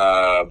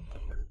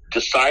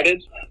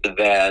decided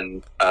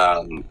than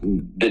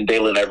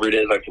Daylen Everette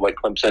is. I feel like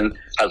Clemson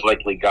has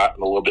likely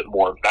gotten a little bit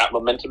more of that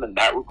momentum in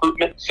that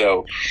recruitment.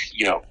 So,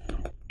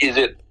 is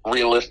it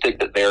realistic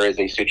that there is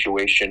a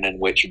situation in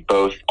which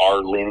both are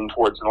leaning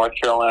towards North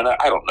Carolina?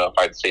 I don't know if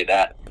I'd say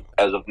that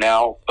as of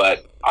now,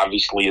 but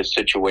obviously a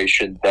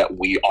situation that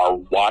we are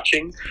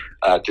watching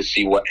to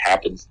see what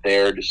happens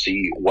there, to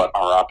see what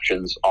our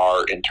options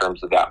are in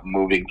terms of that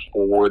moving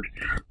forward.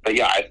 But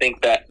yeah, I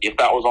think that if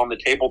that was on the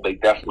table, they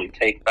definitely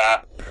take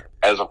that.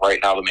 As of right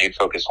now, the main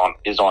focus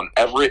is on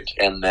Everette,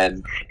 and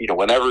then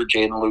whenever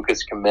Jaden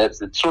Lucas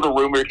commits, it's sort of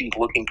rumored he's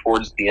looking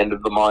towards the end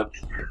of the month.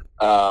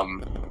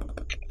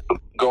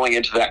 Going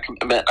into that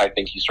commitment, I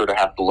think you sort of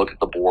have to look at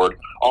the board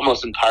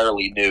almost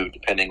entirely new,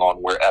 depending on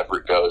where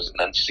Everette goes, and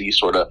then see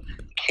sort of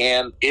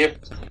if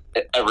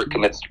Everette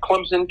commits to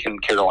Clemson, can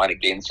Carolina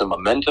gain some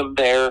momentum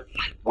there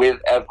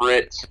with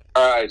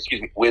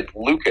with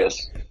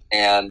Lucas?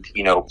 And,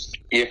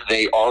 if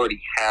they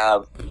already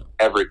have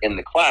Everette in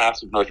the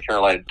class, if North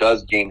Carolina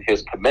does gain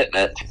his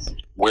commitment,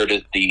 where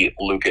does the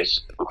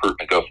Lucas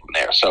recruitment go from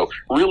there? So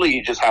really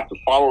you just have to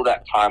follow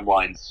that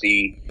timeline,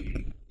 see,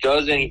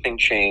 does anything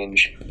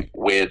change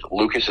with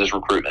Lucas's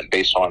recruitment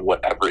based on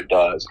what Everette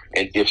does?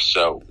 And if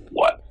so,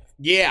 what?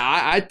 Yeah,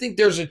 I think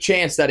there's a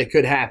chance that it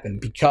could happen,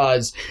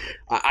 because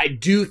I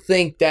do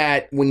think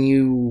that when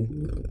you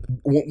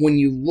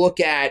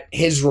look at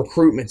his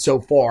recruitment so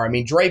far,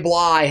 Dre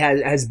Bly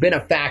has been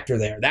a factor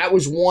there. That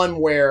was one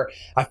where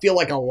I feel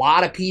like a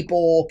lot of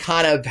people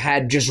kind of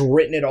had just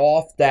written it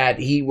off that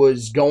he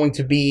was going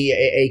to be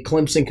a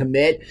Clemson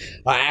commit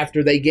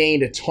after they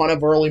gained a ton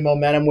of early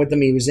momentum with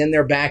him. He was in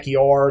their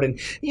backyard, and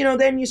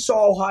then you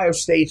saw Ohio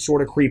State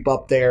sort of creep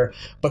up there.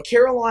 But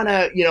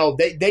Carolina,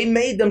 they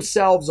made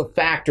themselves a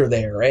factor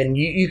there, and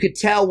you could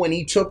tell when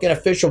he took an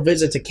official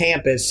visit to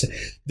campus,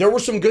 there were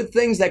some good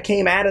things that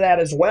came out of that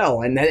as well.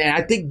 well. And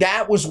I think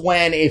that was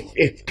when,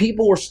 if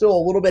people were still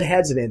a little bit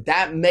hesitant,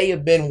 that may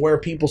have been where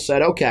people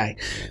said, okay,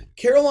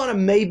 Carolina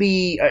may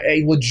be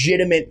a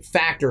legitimate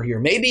factor here,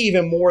 maybe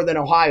even more than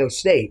Ohio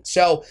State.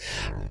 So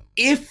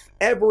if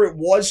Everett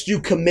was to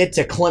commit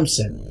to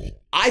Clemson,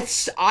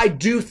 I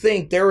do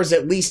think there is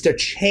at least a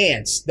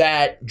chance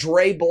that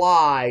Dre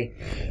Bly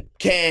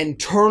can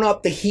turn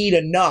up the heat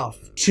enough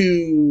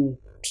to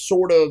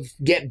sort of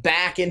get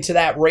back into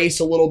that race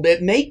a little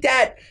bit, make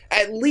that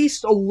at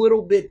least a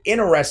little bit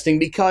interesting,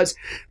 because,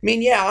 I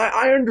mean, yeah,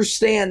 I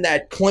understand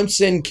that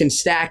Clemson can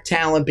stack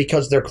talent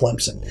because they're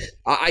Clemson.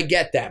 I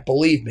get that,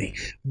 believe me.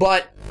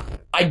 But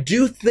I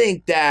do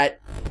think that,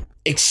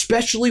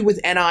 especially with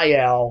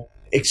NIL,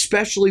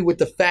 especially with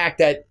the fact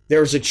that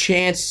there's a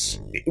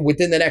chance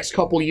within the next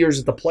couple of years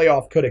that the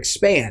playoff could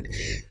expand,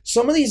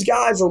 some of these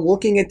guys are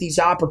looking at these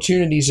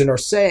opportunities and are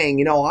saying,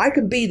 you know, I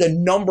could be the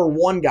number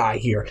one guy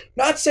here.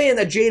 Not saying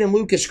that Jaden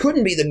Lucas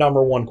couldn't be the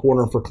number one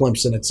corner for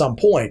Clemson at some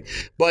point,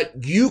 but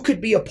you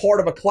could be a part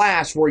of a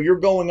class where you're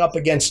going up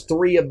against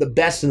three of the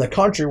best in the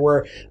country,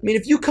 where, I mean,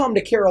 if you come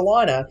to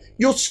Carolina,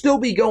 you'll still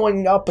be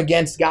going up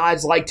against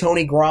guys like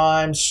Tony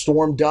Grimes,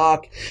 Storm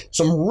Duck,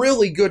 some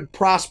really good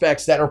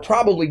prospects that are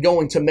probably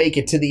going to make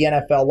it to the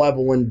NFL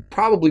level and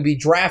probably be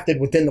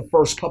drafted within the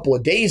first couple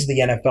of days of the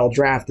NFL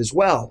draft as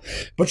well.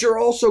 But you're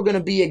also going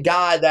to be a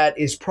guy that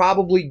is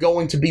probably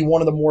going to be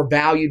one of the more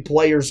valued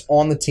players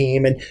on the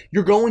team, and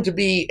you're going to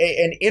be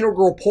an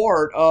integral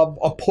part of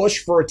a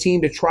push for a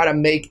team to try to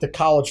make the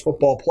college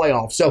football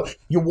playoff. So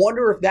you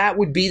wonder if that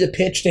would be the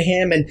pitch to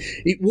him, and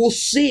we'll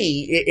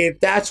see if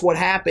that's what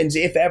happens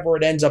if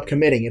Everett ends up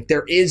committing, if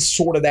there is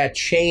sort of that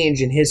change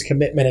in his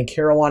commitment and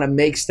Carolina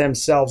makes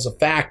themselves a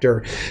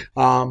factor.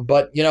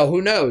 But, you know,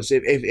 who knows?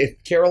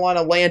 If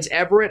Carolina lands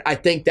Everett, I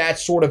think that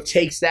sort of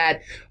takes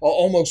that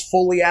almost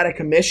fully out of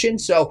commission.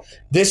 So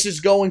this is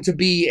going to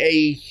be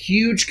a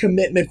huge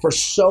commitment for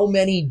so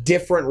many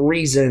different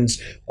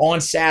reasons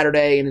on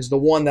Saturday, and is the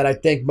one that I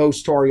think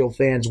most Tar Heel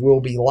fans will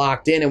be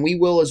locked in, and we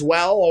will as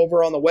well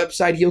over on the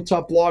website,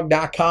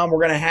 HeelToughBlog.com. We're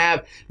going to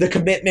have the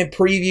commitment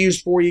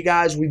previews for you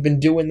guys. We've been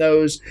doing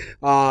those,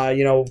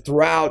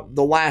 throughout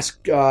the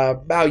last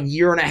about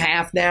year and a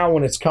half now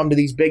when it's come to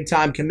these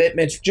big-time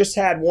commitments. Just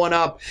had one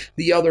up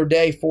the other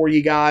day for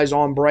you guys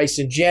on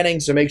Bryson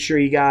Jennings, so make sure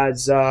you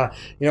guys, are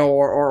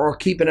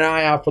keeping an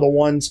eye out for the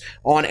ones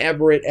on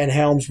Everett and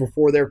Helms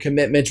before their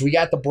commitments. We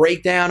got the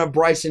breakdown of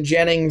Bryson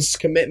Jennings'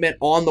 commitment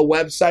on the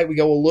website. We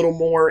go a little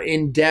more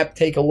in depth.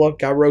 Take a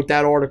look. I wrote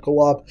that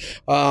article up,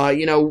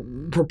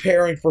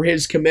 preparing for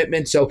his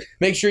commitment. So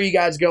make sure you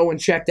guys go and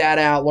check that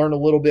out. Learn a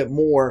little bit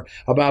more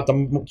about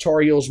the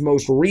Tar Heels'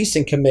 most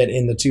recent commit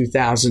in the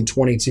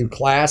 2022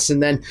 class.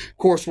 And then, of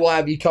course, we'll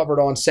have you covered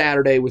on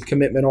Saturday with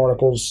commitment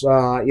articles.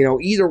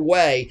 Either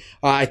way,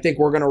 I think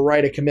we're going to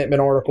write a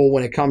commitment article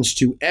when it comes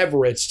to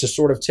Everett's to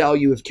sort of tell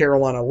you if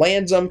Carolina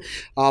lands them,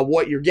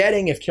 what you're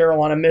getting. If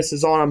Carolina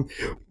misses on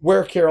them,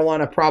 where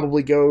Carolina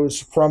probably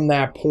goes from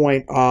that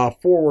point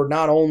forward,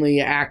 not only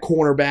at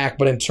cornerback,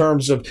 but in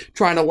terms of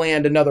trying to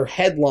land another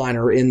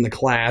headliner in the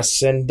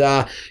class. And,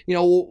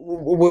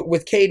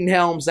 with Caden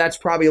Helms, that's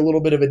probably a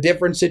little bit of a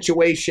different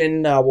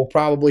situation. We'll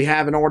probably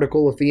have an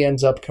article if he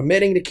ends up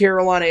committing to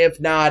Carolina. If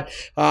not,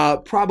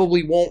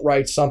 probably won't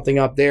write something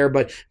up there.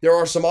 But there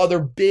are some other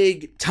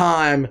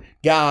big-time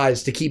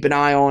guys to keep an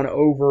eye on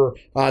over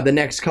the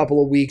next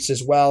couple of weeks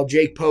as well.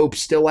 Jake Pope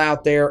still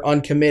out there,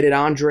 uncommitted.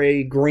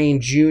 Andre Green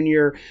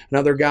Jr.,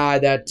 another guy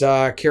that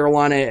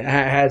Carolina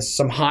has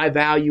some high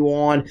value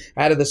on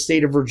out of the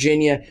state of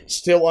Virginia,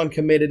 still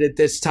uncommitted at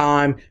this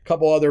time. A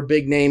couple other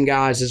big-name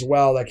guys as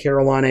well that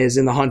Carolina is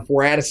in the hunt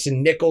for.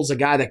 Addison Nichols, a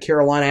guy that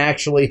Carolina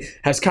actually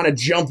has kind of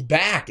jumped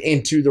back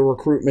into the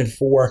recruitment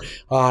for.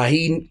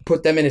 He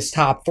put them in his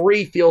top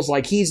three. Feels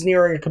like he's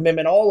nearing a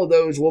commitment. All of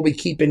those, we'll be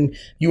keeping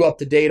you up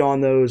to date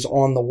on those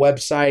on the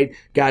website.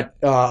 Got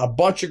a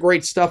bunch of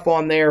great stuff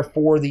on there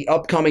for the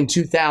upcoming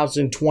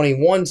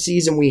 2021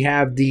 season. We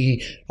have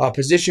the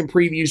position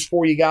previews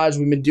for you guys.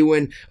 We've been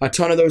doing a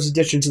ton of those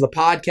additions to the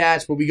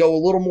podcast, but we go a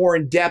little more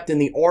in depth in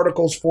the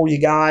articles for you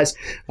guys,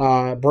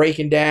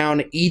 breaking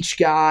down each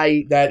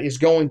guy that is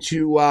going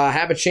to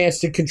have a chance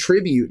to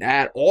contribute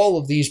at all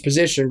of these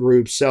position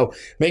groups. So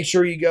make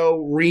sure you go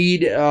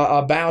read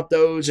about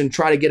those and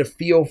try to get a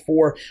feel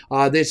for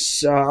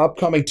this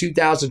upcoming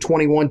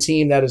 2021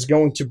 team that is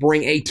going to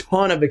bring a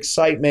ton of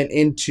excitement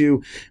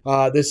into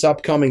this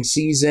upcoming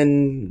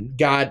season.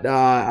 Got,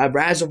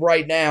 as of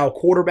right now,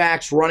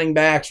 quarterbacks, running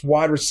backs,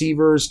 wide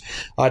receivers,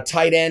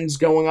 tight ends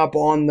going up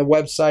on the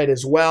website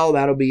as well.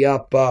 That'll be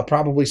up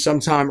probably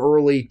sometime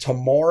early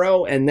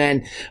tomorrow. And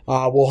then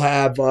we'll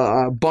have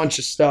a bunch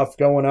of stuff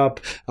going up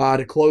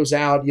to close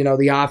out,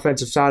 the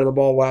offensive side of the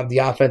ball. We'll have the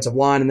offensive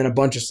line and then a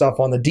bunch of stuff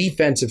on the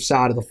defensive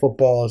side of the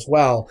football as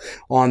well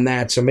on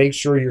that. So make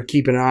sure you're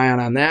keeping an eye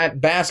on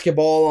that.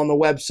 Basketball on the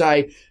website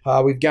website.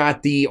 We've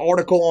got the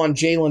article on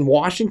Jalen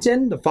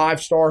Washington, the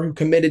 5-star who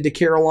committed to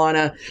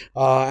Carolina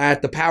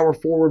at the power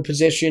forward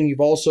position.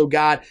 You've also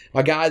got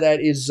a guy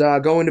that is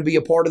going to be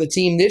a part of the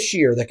team this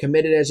year that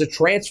committed as a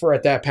transfer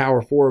at that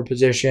power forward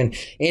position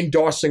in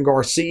Dawson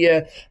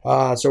Garcia.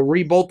 So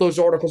read both those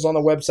articles on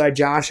the website.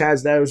 Josh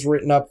has those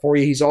written up for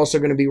you. He's also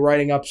going to be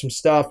writing up some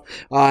stuff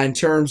in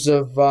terms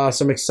of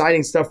some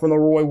exciting stuff from the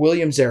Roy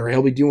Williams era.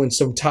 He'll be doing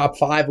some top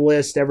 5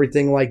 list,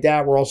 everything like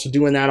that. We're also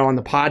doing that on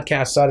the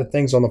podcast side of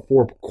things on the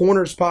Four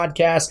Corners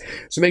podcast.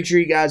 So make sure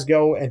you guys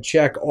go and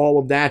check all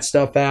of that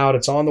stuff out.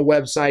 It's on the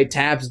website.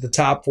 Tabs at the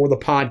top for the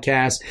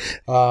podcast.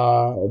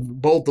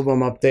 Both of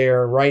them up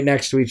there right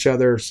next to each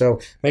other. So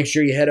make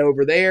sure you head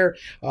over there.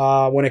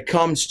 When it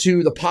comes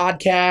to the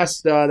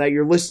podcast that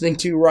you're listening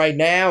to right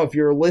now, if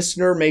you're a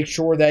listener, make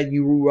sure that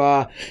you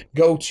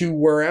go to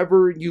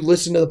wherever you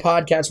listen to the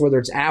podcast, whether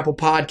it's Apple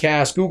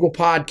Podcasts, Google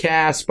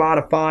Podcasts,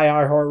 Spotify,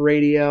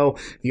 iHeartRadio,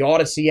 the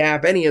Odyssey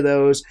app, any of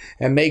those,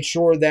 and make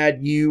sure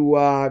that you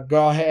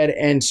go ahead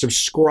and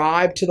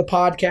subscribe to the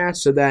podcast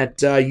so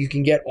that you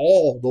can get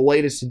all the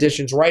latest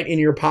editions right in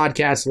your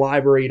podcast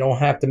library. You don't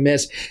have to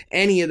miss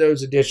any of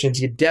those editions.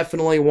 You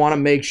definitely want to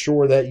make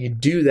sure that you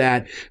do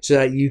that so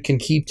that you can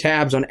keep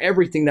tabs on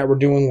everything that we're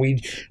doing.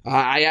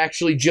 I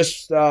actually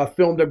just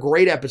filmed a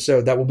great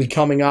episode that will be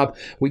coming up.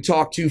 We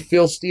talked to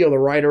Phil Steele, the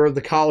writer of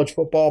the College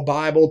Football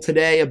Bible,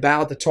 today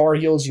about the Tar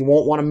Heels. You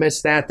won't want to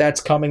miss that.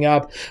 That's coming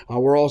up.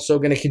 We're also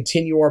going to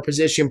continue our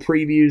position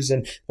previews,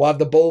 and we'll have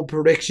the Bold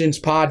Predictions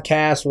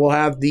podcast. We'll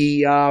have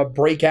the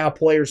Breakout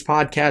Players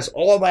podcast.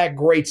 All that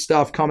great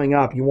stuff coming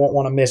up. You won't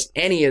want to miss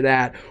any of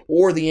that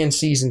or the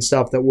in-season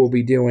stuff that we'll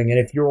be doing. And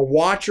if you're a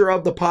watcher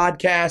of the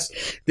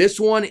podcast, this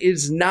one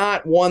is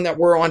not one that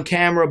we're on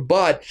camera,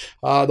 but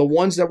the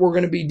ones that we're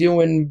going to be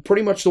doing,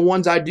 pretty much the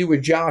ones I do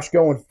with Josh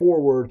going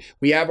forward,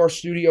 we have our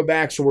studio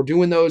back, so we're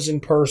doing those in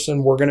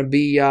person. We're going to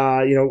be,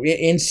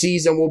 in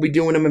season, we'll be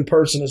doing them in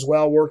person as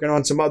well, working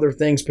on some other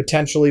things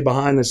potentially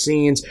behind the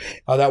scenes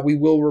that we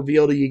will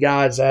reveal to you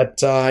guys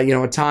at,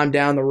 a time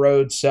down the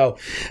road. So,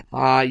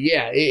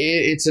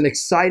 it's an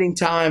exciting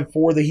time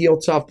for the Heel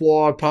Tough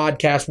Blog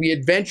podcast. We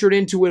had ventured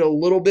into it a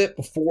little bit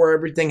before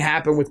everything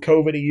happened with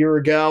COVID a year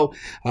ago.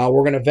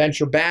 We're going to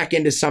venture back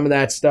into some of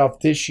that stuff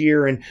this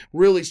year and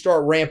really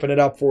start ramping it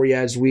up for you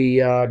as we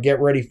get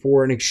ready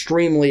for an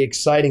extremely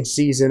exciting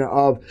season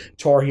of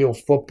Tar Heel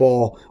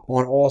football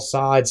on all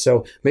sides.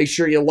 So make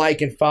sure you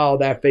like and follow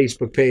that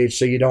Facebook page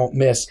so you don't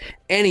miss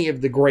any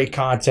of the great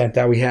content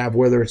that we have,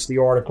 whether it's the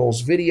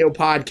articles, video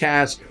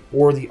podcasts,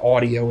 or the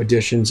audio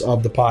editions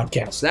of the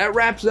podcast. That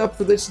wraps it up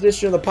for this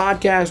edition of the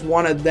podcast.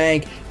 Want to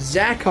thank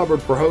Zach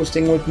Hubbard for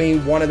hosting with me.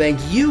 Want to thank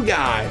you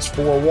guys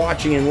for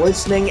watching and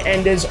listening.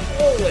 And as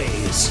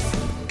always,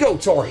 go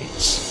Tar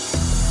Heels.